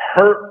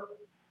hurt,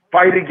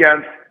 fight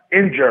against,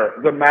 injure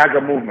the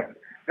MAGA movement.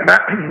 And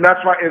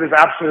that's why it is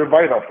absolutely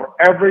vital for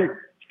every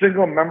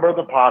single member of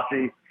the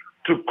posse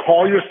to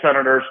call your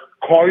senators,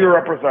 call your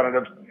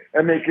representatives,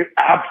 and make it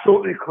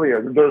absolutely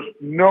clear that there's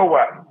no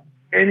way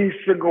any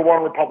single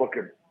one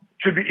Republican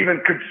should be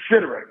even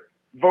considering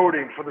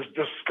voting for this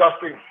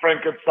disgusting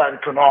Frankenstein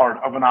canard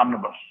of an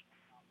omnibus.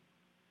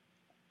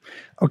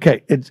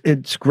 Okay,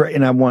 it's great,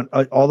 and I want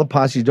all the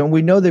posses. Don't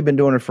we know they've been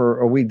doing it for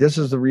a week? This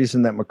is the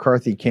reason that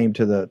McCarthy came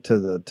to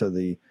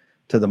the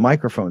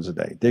microphones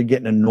today. They're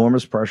getting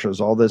enormous pressures.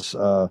 All this,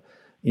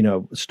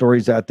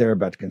 stories out there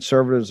about the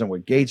conservatives and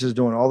what Gates is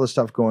doing. All this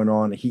stuff going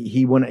on.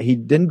 He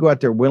didn't go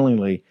out there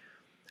willingly.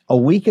 A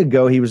week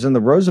ago, he was in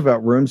the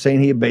Roosevelt room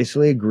saying he had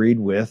basically agreed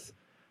with.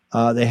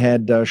 They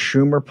had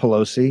Schumer,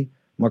 Pelosi,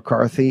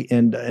 McCarthy,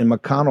 and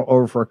McConnell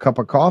over for a cup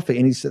of coffee,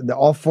 and he said that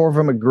all 4 of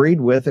them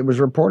agreed with. It was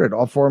reported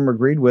all 4 of them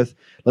agreed with.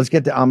 Let's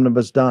get the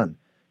omnibus done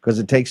because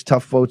it takes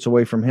tough votes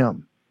away from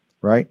him,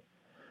 right?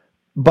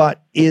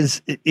 But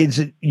is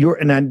it your?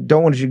 And I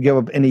don't want you to give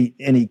up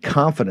any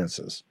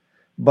confidences,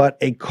 but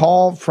a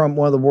call from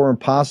one of the Warren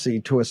posse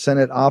to a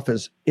Senate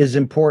office is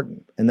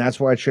important, and that's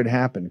why it should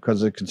happen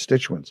because of the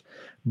constituents.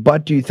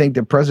 But do you think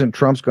that President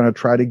Trump's going to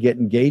try to get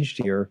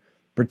engaged here,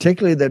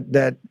 particularly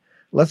that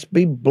let's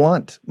be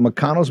blunt,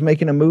 McConnell's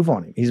making a move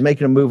on him. He's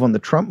making a move on the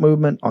Trump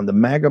movement, on the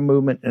MAGA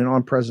movement, and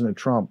on President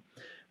Trump.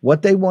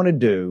 What they want to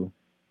do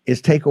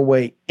is take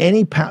away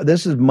any power.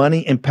 This is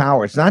money and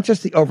power. It's not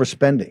just the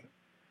overspending.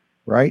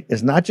 Right?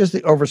 It's not just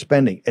the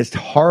overspending. As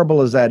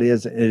horrible as that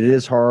is, and it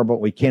is horrible.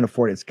 We can't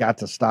afford it. It's got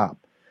to stop.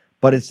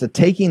 But it's the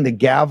taking the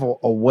gavel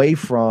away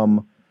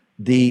from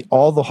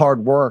all the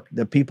hard work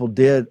that people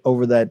did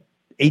over that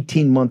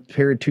 18-month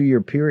period,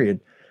 2-year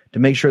period, to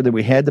make sure that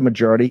we had the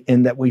majority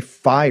and that we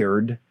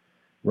fired,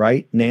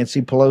 right,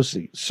 Nancy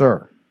Pelosi.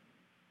 Sir.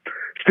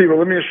 Steve,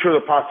 let me assure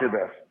the posse of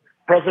this.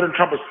 President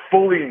Trump is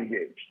fully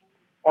engaged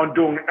on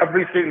doing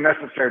everything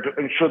necessary to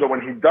ensure that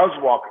when he does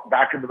walk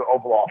back into the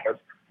Oval Office,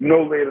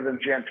 no later than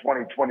Jan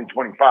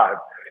 2025,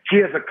 he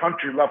has a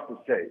country left to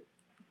save.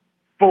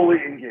 Fully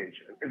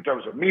engaged in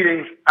terms of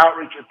meetings,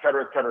 outreach, et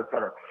cetera, et cetera, et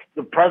cetera.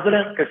 The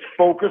president is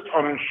focused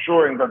on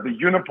ensuring that the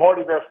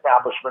uniparty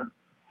establishment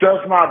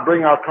does not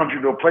bring our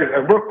country to a place,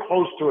 and we're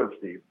close to it,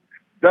 Steve,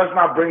 does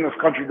not bring this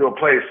country to a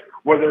place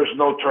where there's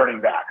no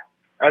turning back.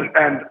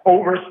 And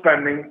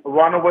overspending,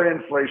 runaway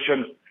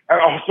inflation,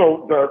 and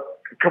also the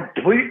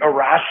complete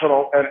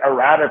irrational and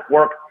erratic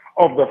work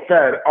of the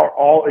Fed are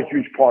all a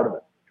huge part of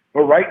it.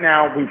 But right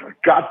now, we've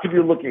got to be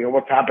looking at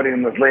what's happening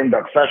in this lame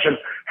duck session,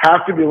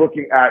 have to be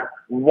looking at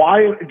why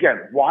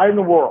in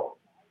the world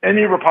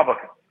any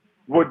Republican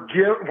would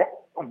give,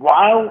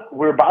 while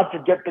we're about to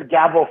get the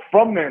gavel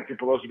from Nancy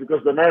Pelosi,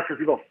 because the American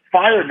people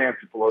fired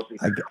Nancy Pelosi.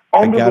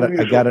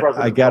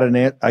 I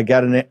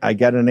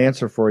got an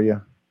answer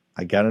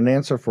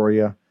for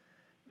you.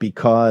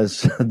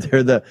 because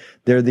they're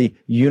the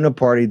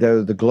uniparty,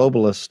 they're the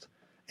globalist,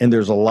 and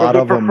there's a lot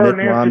of them. Mitt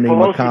Romney,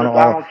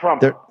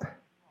 McConnell,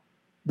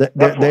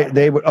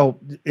 they would. Oh,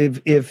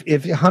 if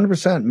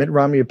 100%, Mitt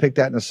Romney would pick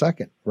that in a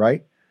second,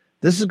 right?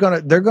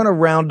 They're gonna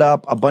round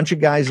up a bunch of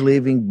guys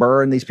leaving,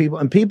 Burr and these people,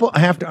 and people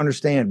have to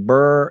understand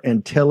Burr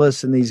and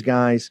Tillis and these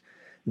guys.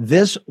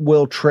 This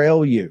will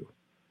trail you.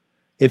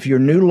 If your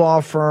new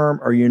law firm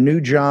or your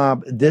new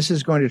job, this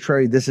is going to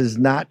trail you. This is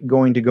not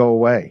going to go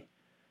away.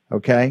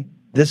 Okay,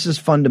 this is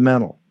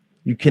fundamental.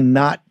 You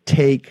cannot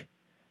take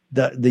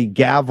the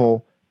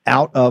gavel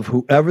out of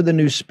whoever the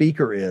new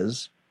speaker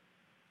is.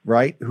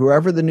 Right?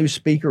 Whoever the new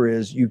speaker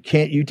is, you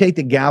take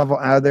the gavel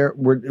out of there.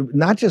 We're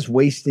not just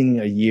wasting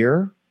a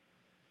year.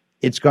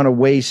 It's going to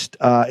waste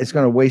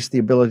the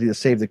ability to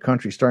save the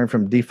country, starting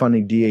from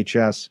defunding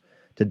DHS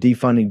to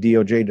defunding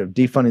DOJ to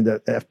defunding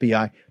the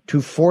FBI,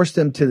 to force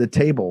them to the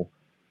table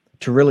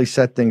to really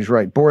set things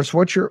right. Boris,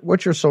 what's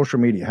your social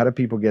media? How do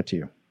people get to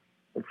you?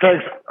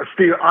 Thanks,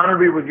 Steve. Honor to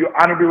be with you.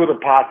 Honor to be with the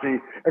posse.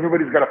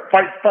 Everybody's got to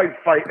fight,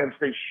 and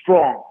stay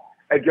strong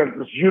against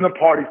this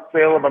uniparty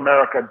sale of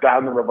America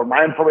down the river.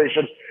 My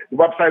information, the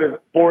website is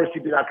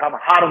boriscp.com.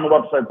 Hot on the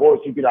website,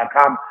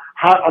 boriscp.com.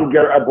 Hot on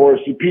Getter at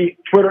BorisCP.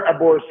 Twitter at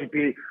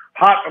BorisCP.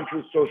 Hot on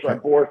Truth Social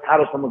at Boris.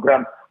 Hottest on the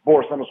gram,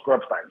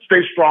 Boris_Epstein.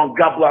 Stay strong.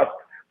 God bless.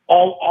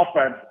 All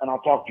offense, and I'll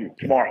talk to you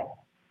tomorrow.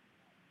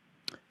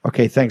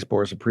 Okay, thanks,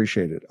 Boris.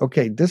 Appreciate it.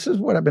 Okay, this is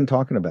what I've been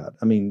talking about.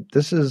 I mean,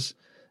 this is,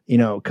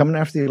 coming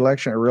after the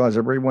election, I realize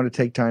everybody want to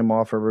take time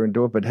off, everyone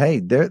do it, but hey,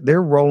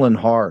 they're rolling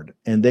hard,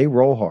 and they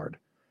roll hard.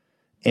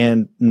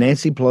 And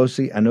Nancy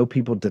Pelosi, I know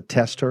people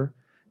detest her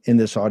in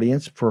this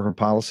audience for her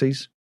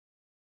policies.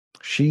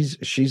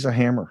 She's a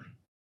hammer.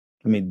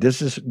 I mean,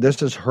 this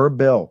is her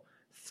bill.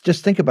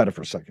 Just think about it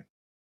for a second.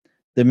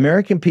 The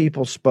American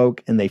people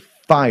spoke and they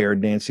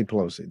fired Nancy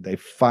Pelosi. They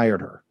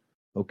fired her.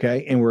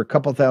 Okay. And we're a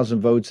couple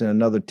thousand votes and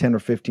another 10 or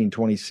 15,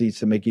 20 seats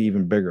to make it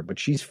even bigger. But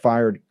she's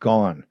fired,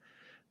 gone.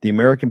 The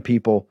American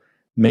people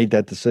made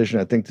that decision.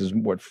 I think there's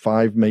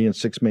 5 million,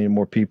 6 million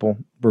more people,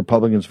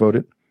 Republicans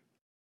voted.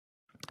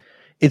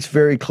 It's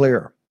very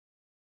clear.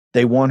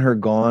 They want her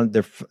gone.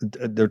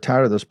 They're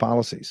tired of those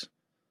policies.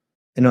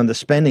 And on the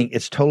spending,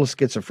 it's total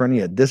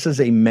schizophrenia. This is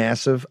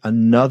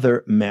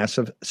another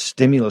massive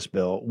stimulus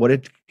bill. What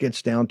it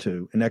gets down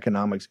to in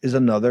economics is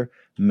another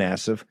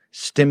massive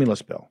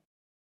stimulus bill.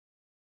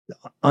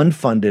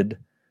 Unfunded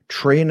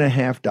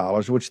 $1.5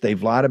 trillion, which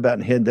they've lied about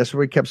and hid. That's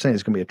what we kept saying.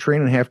 It's going to be $1.5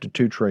 trillion to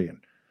 $2 trillion.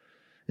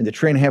 And the $1.5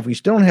 trillion, we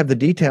still don't have the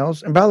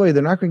details. And by the way,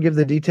 they're not going to give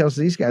the details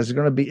to these guys.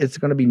 It's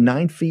going to be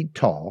 9 feet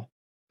tall,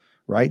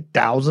 right?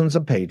 Thousands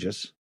of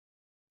pages.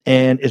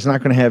 And it's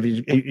not going to have,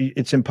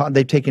 it's impossible.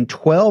 They've taken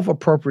 12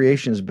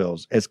 appropriations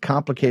bills, as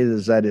complicated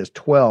as that is,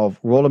 12,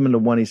 rolled them into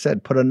one. He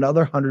said, put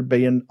another $100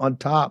 billion on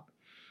top,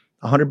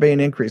 $100 billion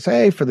increase.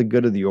 Hey, for the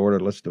good of the order,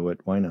 let's do it.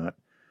 Why not?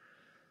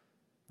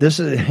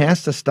 It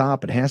has to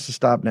stop. It has to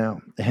stop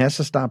now. It has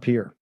to stop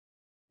here.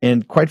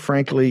 And quite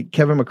frankly,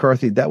 Kevin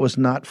McCarthy, that was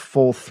not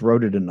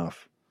full-throated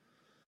enough.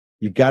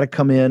 You got to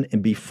come in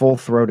and be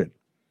full-throated.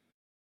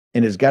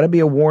 And there's got to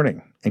be a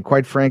warning. And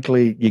quite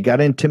frankly, you got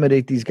to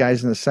intimidate these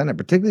guys in the Senate,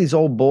 particularly these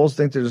old bulls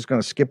think they're just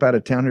going to skip out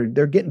of town here.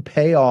 They're getting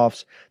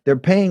payoffs. They're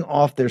paying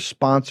off their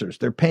sponsors.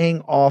 They're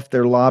paying off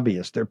their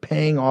lobbyists. They're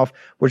paying off,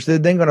 which they're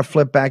then going to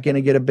flip back in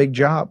and get a big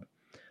job.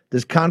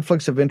 There's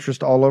conflicts of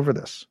interest all over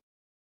this.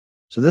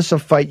 So this is a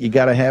fight you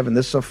got to have, and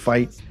this is a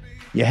fight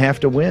you have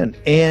to win.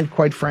 And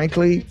quite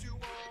frankly,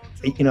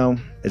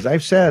 as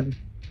I've said,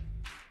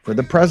 for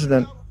the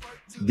president,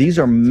 these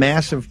are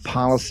massive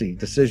policy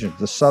decisions.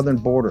 The southern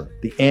border,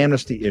 the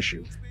amnesty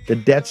issue, the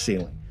debt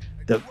ceiling,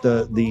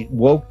 the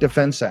Woke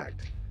Defense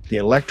Act, the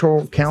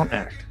Electoral Count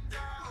Act.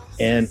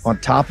 And on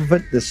top of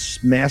it,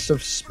 this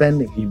massive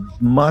spending. You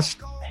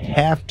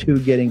have to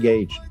get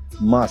engaged.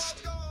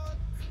 Must.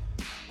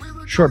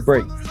 Short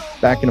break.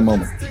 Back in a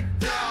moment.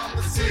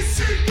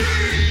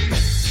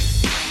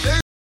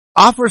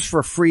 Offers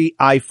for free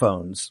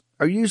iPhones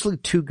are usually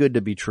too good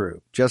to be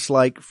true. Just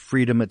like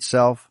freedom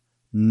itself,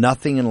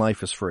 nothing in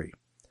life is free.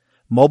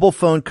 Mobile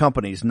phone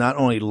companies not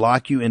only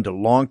lock you into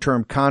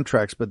long-term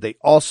contracts, but they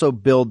also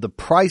build the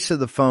price of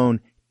the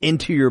phone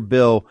into your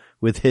bill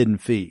with hidden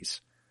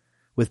fees.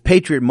 With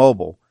Patriot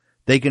Mobile,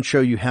 they can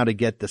show you how to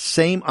get the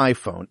same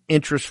iPhone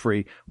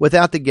interest-free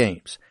without the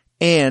games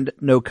and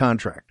no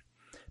contract.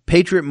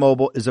 Patriot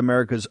Mobile is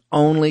America's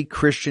only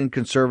Christian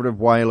conservative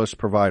wireless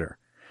provider.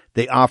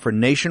 They offer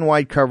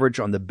nationwide coverage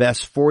on the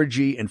best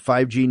 4G and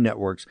 5G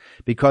networks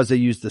because they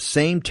use the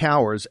same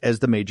towers as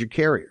the major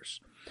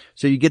carriers.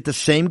 So you get the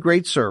same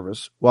great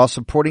service while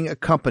supporting a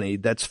company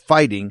that's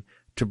fighting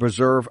to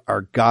preserve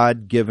our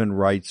God-given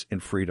rights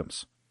and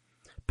freedoms.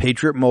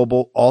 Patriot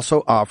Mobile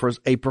also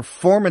offers a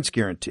performance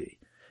guarantee.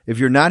 If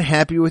you're not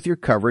happy with your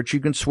coverage, you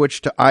can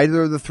switch to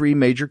either of the 3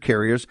 major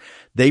carriers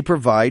they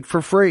provide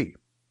for free.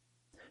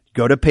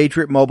 Go to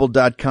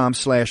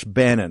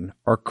patriotmobile.com/Bannon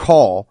or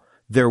call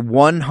their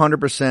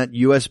 100%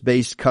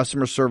 U.S.-based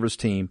customer service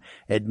team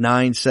at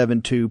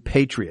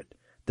 972-PATRIOT.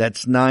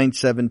 That's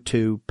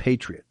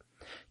 972-PATRIOT.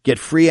 Get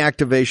free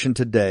activation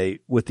today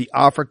with the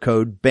offer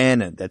code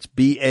BANNON. That's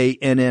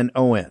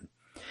BANNON.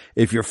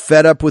 If you're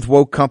fed up with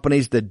woke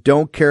companies that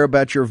don't care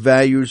about your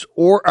values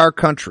or our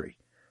country,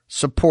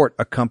 support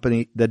a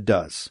company that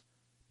does.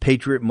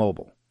 Patriot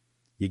Mobile.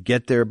 You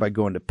get there by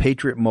going to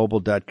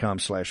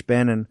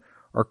patriotmobile.com/Bannon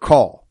or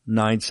call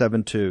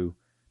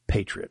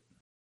 972-PATRIOT.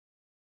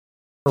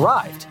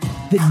 Arrived.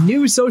 The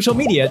new social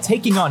media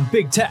taking on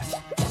big tech,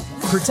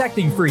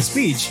 protecting free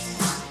speech,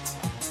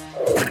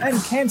 and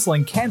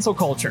canceling cancel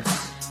culture.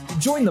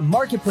 Join the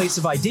marketplace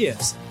of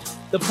ideas.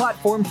 The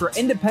platform for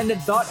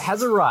independent thought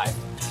has arrived.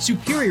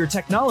 Superior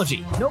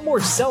technology. No more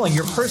selling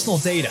your personal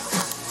data.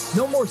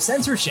 No more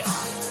censorship.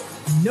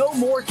 No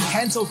more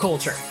cancel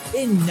culture.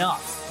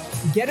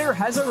 Enough. Getter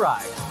has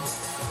arrived.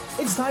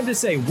 It's time to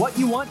say what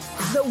you want,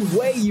 the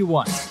way you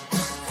want.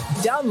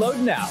 Download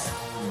now.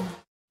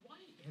 Why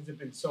has it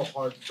been so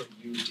hard for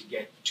you to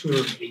get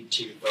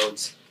 218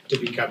 votes to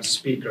become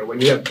speaker when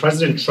you have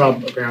President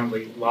Trump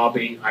apparently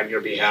lobbying on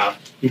your behalf?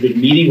 You've been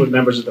meeting with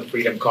members of the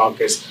Freedom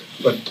Caucus,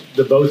 but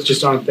the votes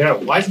just aren't there.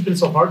 Why has it been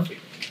so hard for you?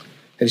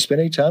 Have you spent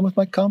any time with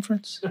my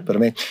conference? But I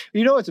mean,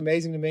 you know what's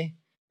amazing to me?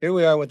 Here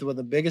we are with one of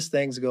the biggest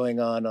things going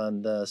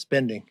on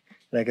spending,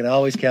 and I can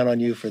always count on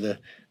you for the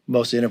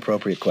most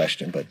inappropriate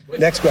question. But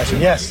next question,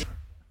 yes.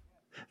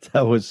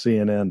 That was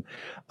CNN.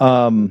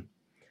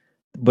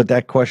 But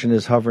that question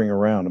is hovering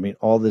around. I mean,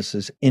 all this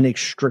is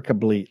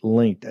inextricably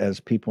linked, as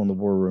people in the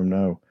war room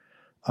know.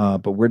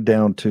 But we're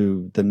down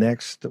to the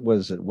next,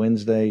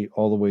 Wednesday,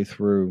 all the way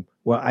through,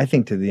 well, I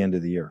think to the end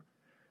of the year.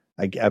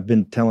 I've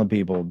been telling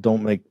people,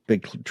 don't make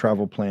big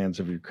travel plans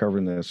if you're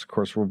covering this. Of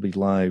course, we'll be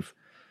live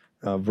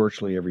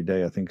virtually every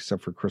day, I think,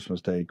 except for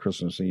Christmas Day,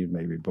 Christmas Eve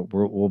maybe. But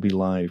we'll be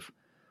live,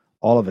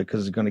 all of it,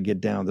 because it's going to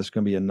get down. This is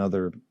going to be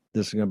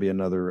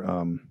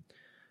another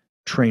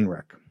train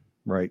wreck,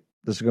 right?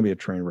 This is going to be a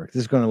train wreck.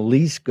 This is going to at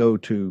least go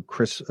to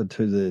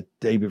the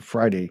day before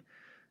Friday,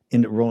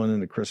 rolling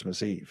into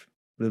Christmas Eve.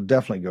 It'll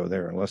definitely go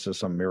there unless there's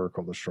some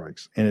miracle that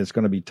strikes. And it's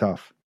going to be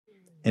tough.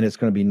 And it's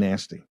going to be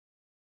nasty.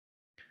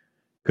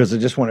 Because I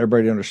just want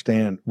everybody to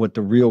understand what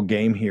the real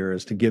game here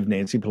is, to give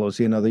Nancy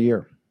Pelosi another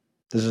year.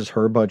 This is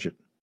her budget.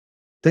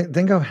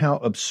 Think of how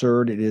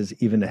absurd it is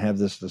even to have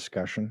this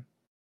discussion,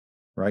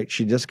 right?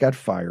 She just got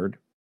fired.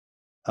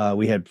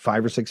 We had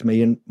 5 or 6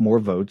 million more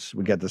votes.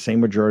 We got the same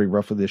majority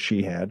roughly that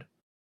she had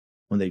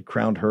when they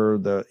crowned her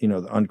the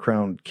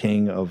uncrowned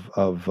king of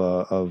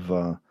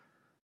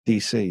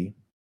D.C.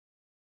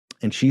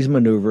 And she's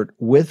maneuvered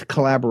with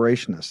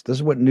collaborationists. This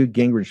is what Newt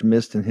Gingrich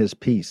missed in his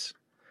piece.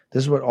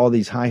 This is what all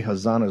these high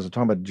hosannas are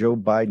talking about. Joe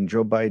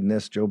Biden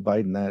this, Joe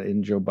Biden that.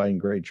 Isn't Joe Biden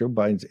great? Joe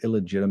Biden's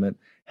illegitimate,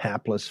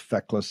 hapless,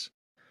 feckless.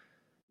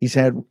 He's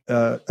had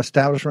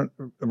establishment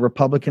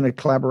Republican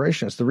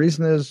collaborationists. The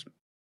reason is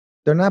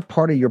they're not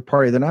part of your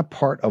party. They're not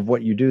part of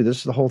what you do. This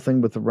is the whole thing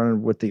with the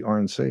running with the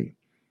RNC.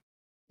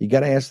 You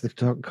got to ask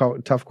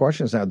the tough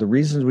questions now. The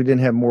reasons we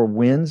didn't have more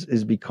wins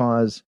is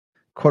because,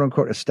 quote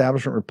unquote,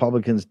 establishment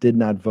Republicans did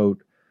not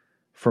vote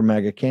for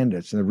MAGA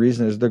candidates. And the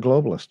reason is they're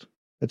globalist.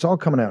 It's all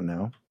coming out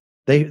now.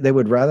 They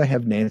would rather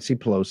have Nancy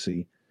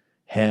Pelosi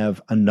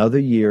have another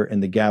year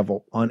in the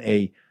gavel on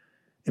a,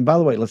 and by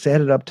the way, let's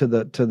add it up to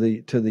the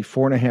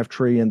 $4.5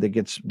 trillion that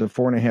gets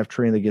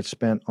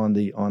spent on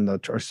the or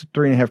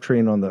 $3.5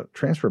 trillion on the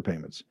transfer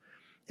payments.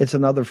 It's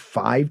another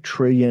 $5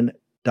 trillion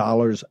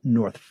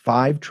north,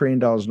 $5 trillion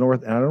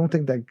north. And I don't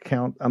think that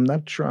count. I'm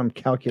not sure I'm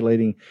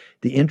calculating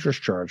the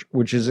interest charge,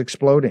 which is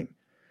exploding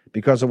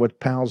because of what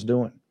Powell's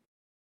doing.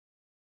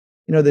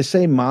 You know, they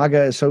say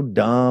MAGA is so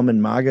dumb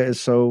and MAGA is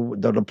so,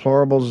 the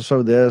deplorables are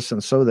so this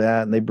and so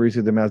that, and they breathe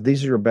through their mouth.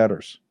 These are your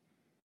betters.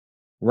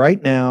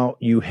 Right now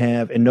you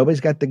have, and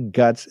nobody's got the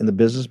guts in the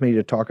business media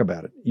to talk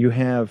about it. You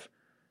have,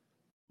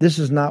 this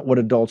is not what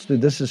adults do.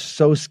 This is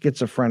so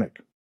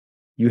schizophrenic.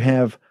 You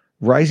have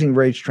rising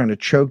rates trying to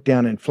choke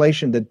down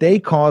inflation that they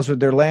caused with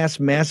their last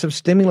massive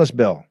stimulus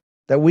bill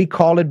that we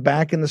called it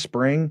back in the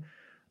spring,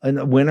 in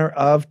the winter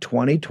of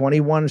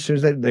 2021, as soon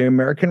as the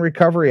American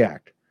Recovery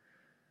Act.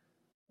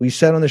 We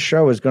said on the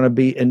show is going to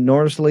be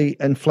enormously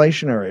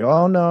inflationary.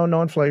 Oh,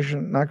 no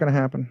inflation. Not going to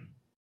happen.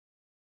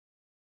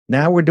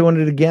 Now we're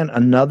doing it again.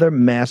 Another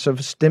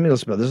massive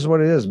stimulus bill. This is what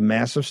it is.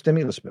 Massive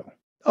stimulus bill.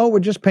 Oh, we're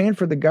just paying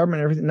for the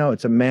government and everything. No,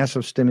 it's a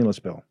massive stimulus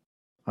bill.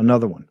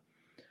 Another one.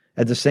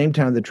 At the same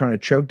time, they're trying to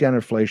choke down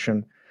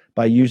inflation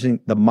by using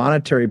the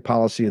monetary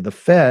policy of the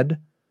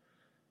Fed.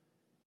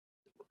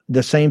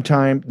 The same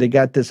time, they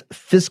got this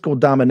fiscal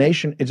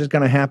domination. It's just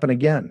going to happen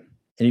again.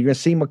 And you're going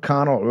to see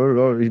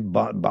McConnell, he's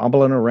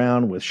bobbling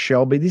around with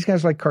Shelby. These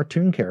guys are like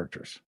cartoon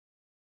characters.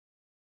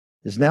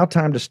 It's now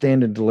time to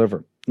stand and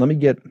deliver.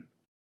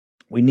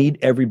 We need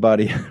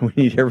everybody. We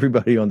need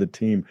everybody on the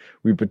team.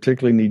 We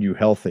particularly need you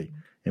healthy.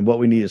 And what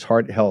we need is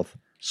heart health.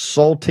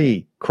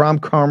 Salty,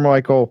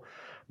 Carmichael,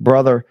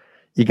 brother,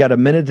 you got a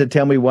minute to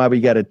tell me why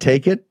we got to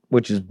take it,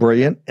 which is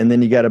brilliant. And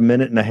then you got a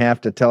minute and a half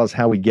to tell us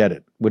how we get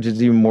it, which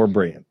is even more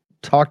brilliant.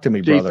 Talk to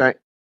me, brother.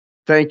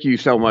 Thank you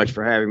so much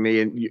for having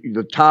me. And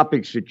the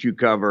topics that you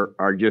cover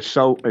are just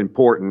so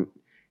important.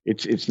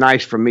 It's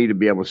nice for me to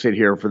be able to sit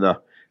here for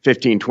the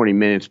 15, 20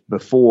 minutes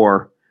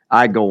before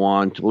I go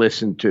on to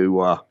listen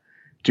to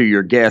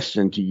your guests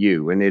and to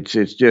you. And it's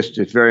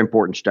very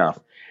important stuff.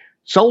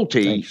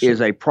 Solti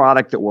is a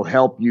product that will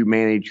help you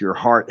manage your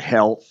heart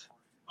health.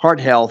 Heart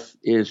health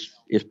is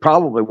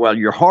probably, well,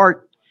 your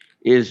heart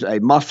is a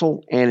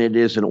muscle and it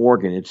is an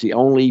organ. It's the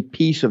only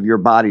piece of your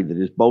body that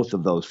is both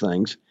of those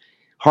things.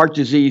 Heart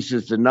disease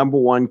is the number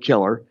one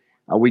killer.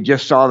 We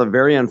just saw the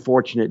very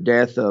unfortunate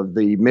death of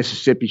the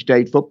Mississippi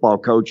State football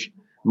coach,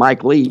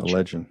 Mike Leach. A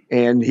legend.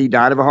 And he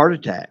died of a heart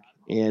attack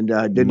and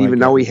didn't even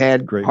know he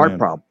had heart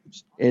problems.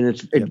 And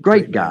it's a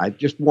great guy,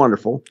 just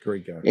wonderful.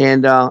 Great guy.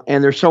 And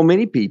there's so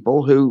many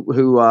people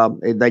who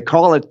they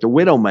call it the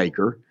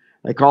widowmaker.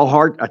 They call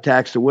heart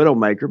attacks the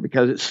widowmaker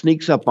because it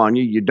sneaks up on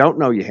you. You don't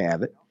know you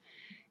have it.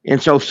 And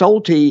so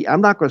Solti,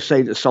 I'm not going to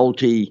say that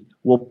Solti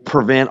will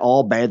prevent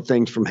all bad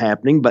things from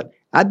happening, but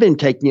I've been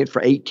taking it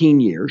for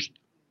 18 years.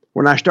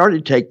 When I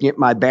started taking it,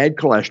 my bad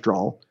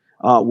cholesterol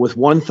was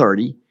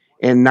 130.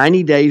 And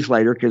 90 days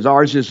later, because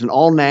ours is an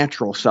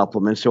all-natural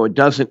supplement, so it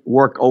doesn't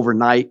work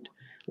overnight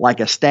like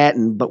a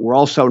statin, but we're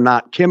also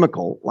not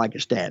chemical like a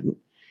statin.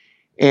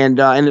 And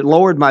it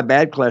lowered my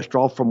bad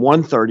cholesterol from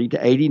 130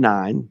 to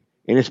 89,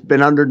 and it's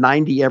been under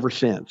 90 ever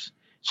since.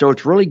 So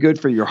it's really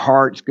good for your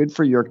heart. It's good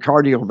for your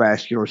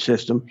cardiovascular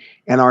system.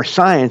 And our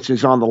science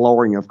is on the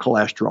lowering of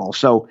cholesterol.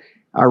 So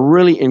I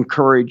really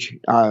encourage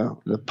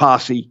the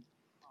posse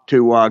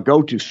to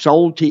go to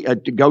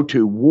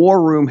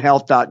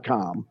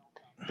warroomhealth.com.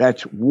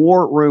 That's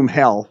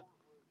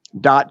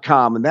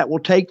warroomhealth.com. And that will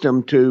take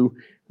them to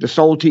the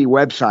Solti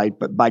website.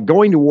 But by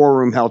going to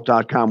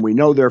warroomhealth.com, we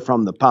know they're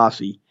from the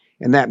posse,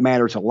 and that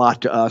matters a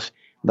lot to us.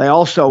 They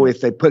also,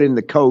 if they put in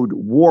the code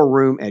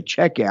WARROOM at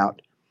checkout,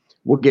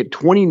 will get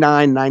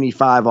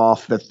 $29.95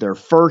 off their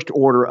first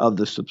order of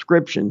the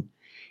subscription.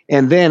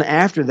 And then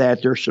after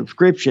that, their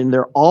subscription,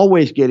 they're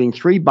always getting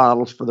 3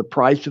 bottles for the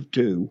price of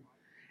 2,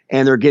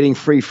 and they're getting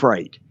free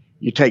freight.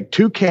 You take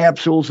 2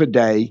 capsules a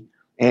day,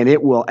 and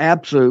it will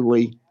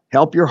absolutely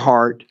help your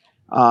heart.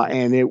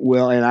 And it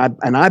will,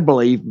 and I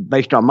believe,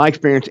 based on my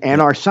experience and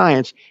our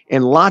science,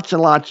 and lots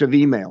of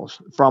emails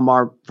from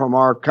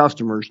our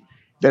customers,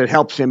 that it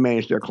helps them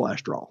manage their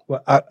cholesterol.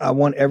 Well, I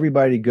want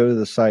everybody to go to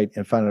the site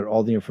and find out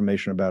all the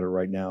information about it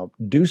right now.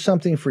 Do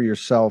something for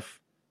yourself.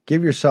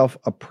 Give yourself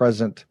a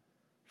present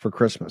for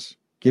Christmas.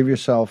 Give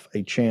yourself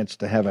a chance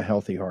to have a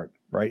healthy heart,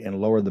 right, and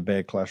lower the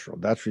bad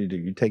cholesterol. That's what you do.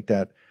 You take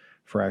that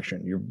for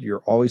action.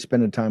 You're always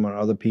spending time on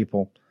other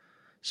people.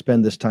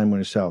 Spend this time on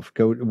yourself.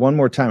 Go one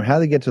more time. How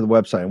do they get to the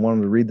website? I want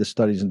them to read the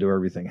studies and do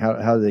everything. How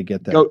do they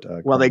get that?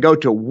 They go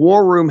to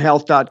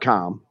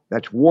warroomhealth.com.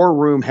 That's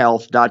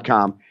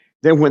warroomhealth.com.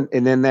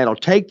 Then that'll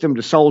take them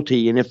to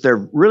Solti. And if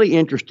they're really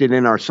interested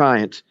in our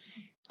science,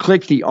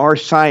 click the Our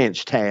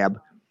Science tab,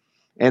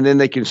 and then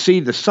they can see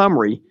the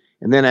summary.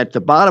 And then at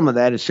the bottom of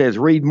that, it says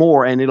read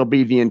more, and it'll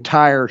be the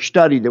entire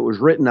study that was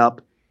written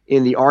up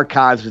in the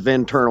Archives of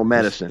Internal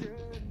Medicine.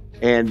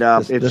 And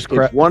it's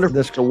wonderful.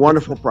 It's a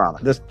wonderful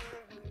product.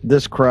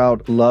 This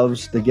crowd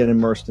loves to get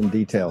immersed in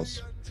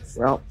details.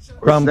 Well,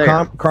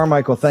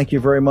 Carmichael, thank you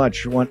very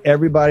much. I want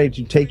everybody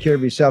to take care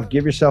of yourself.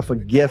 Give yourself a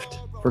gift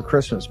for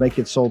Christmas. Make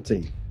it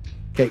Solti.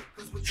 Okay,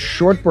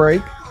 short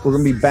break. We're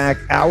going to be back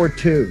hour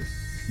 2.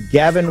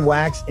 Gavin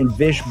Wax and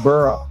Vish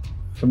Burra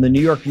from the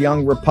New York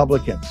Young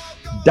Republicans.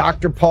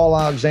 Dr. Paul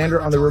Alexander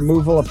on the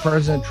removal of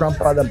President Trump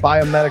by the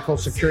biomedical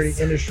security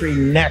industry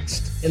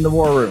next in the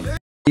War Room.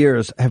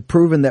 Years have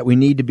proven that we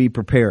need to be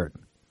prepared.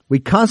 We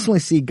constantly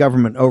see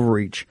government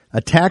overreach,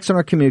 attacks on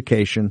our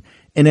communication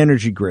and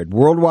energy grid,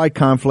 worldwide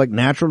conflict,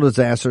 natural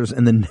disasters,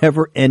 and the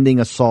never-ending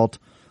assault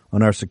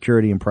on our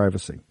security and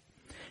privacy.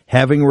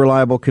 Having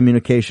reliable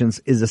communications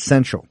is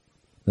essential.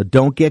 Now,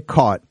 don't get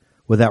caught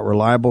without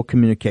reliable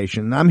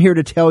communication. And I'm here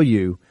to tell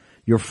you,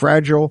 your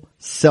fragile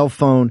cell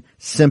phone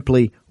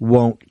simply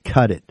won't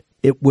cut it.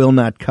 It will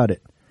not cut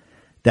it.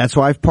 That's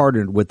why I've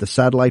partnered with the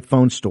Satellite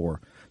Phone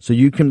Store, so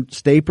you can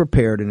stay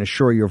prepared and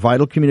assure your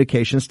vital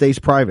communication stays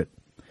private.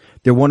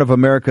 They're one of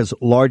America's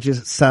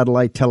largest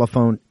satellite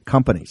telephone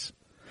companies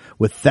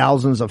with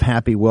thousands of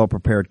happy,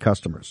 well-prepared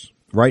customers.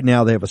 Right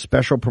now, they have a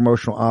special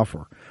promotional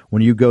offer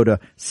when you go to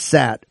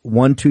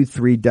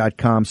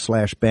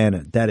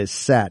sat123.com/Bannon. That is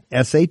SAT,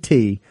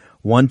 S-A-T,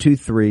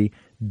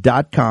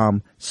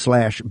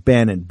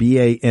 123.com/Bannon,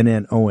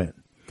 B-A-N-N-O-N.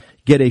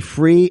 Get a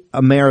free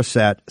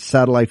Amerisat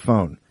satellite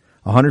phone,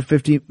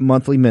 150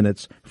 monthly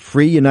minutes,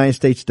 free United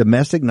States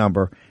domestic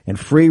number, and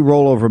free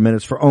rollover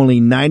minutes for only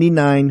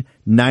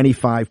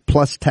 $99.95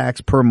 plus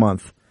tax per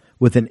month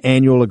with an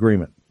annual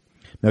agreement.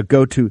 Now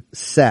go to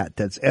SAT,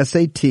 that's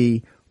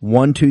S-A-T,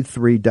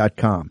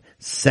 123.com,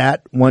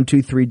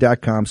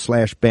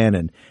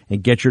 sat123.com/Bannon,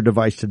 and get your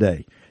device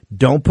today.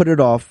 Don't put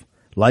it off.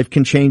 Life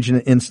can change in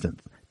an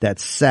instant.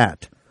 That's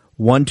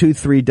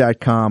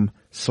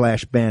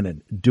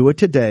sat123.com/Bannon. Do it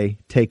today.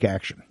 Take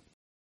action.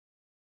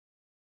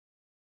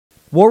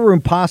 War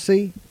Room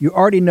Posse, you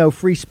already know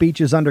free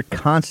speech is under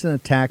constant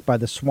attack by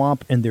the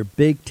swamp and their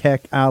big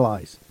tech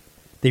allies.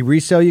 They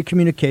resell your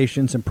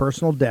communications and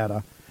personal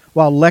data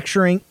while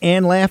lecturing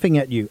and laughing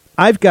at you.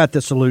 I've got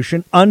the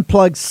solution.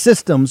 Unplugged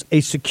Systems,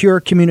 a secure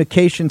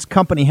communications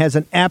company, has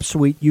an app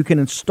suite you can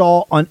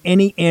install on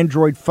any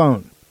Android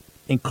phone,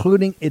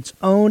 including its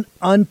own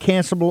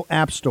uncancelable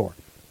app store,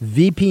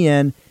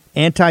 VPN,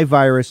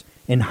 antivirus,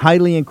 and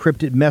highly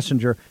encrypted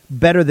messenger,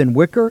 better than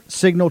Wickr,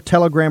 Signal,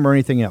 Telegram, or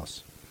anything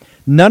else.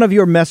 None of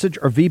your message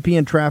or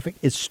VPN traffic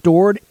is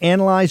stored,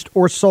 analyzed,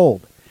 or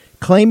sold.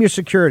 Claim your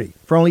security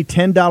for only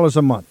 $10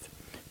 a month.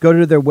 Go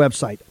to their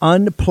website,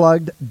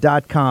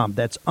 unplugged.com.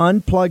 That's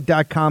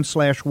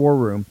unplugged.com/war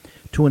room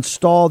to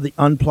install the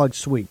Unplugged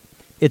suite.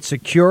 It's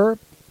secure,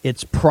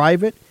 it's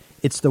private,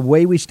 it's the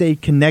way we stay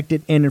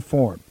connected and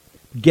informed.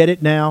 Get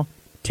it now.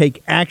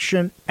 Take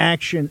action,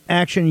 action,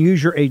 action.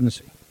 Use your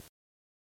agency.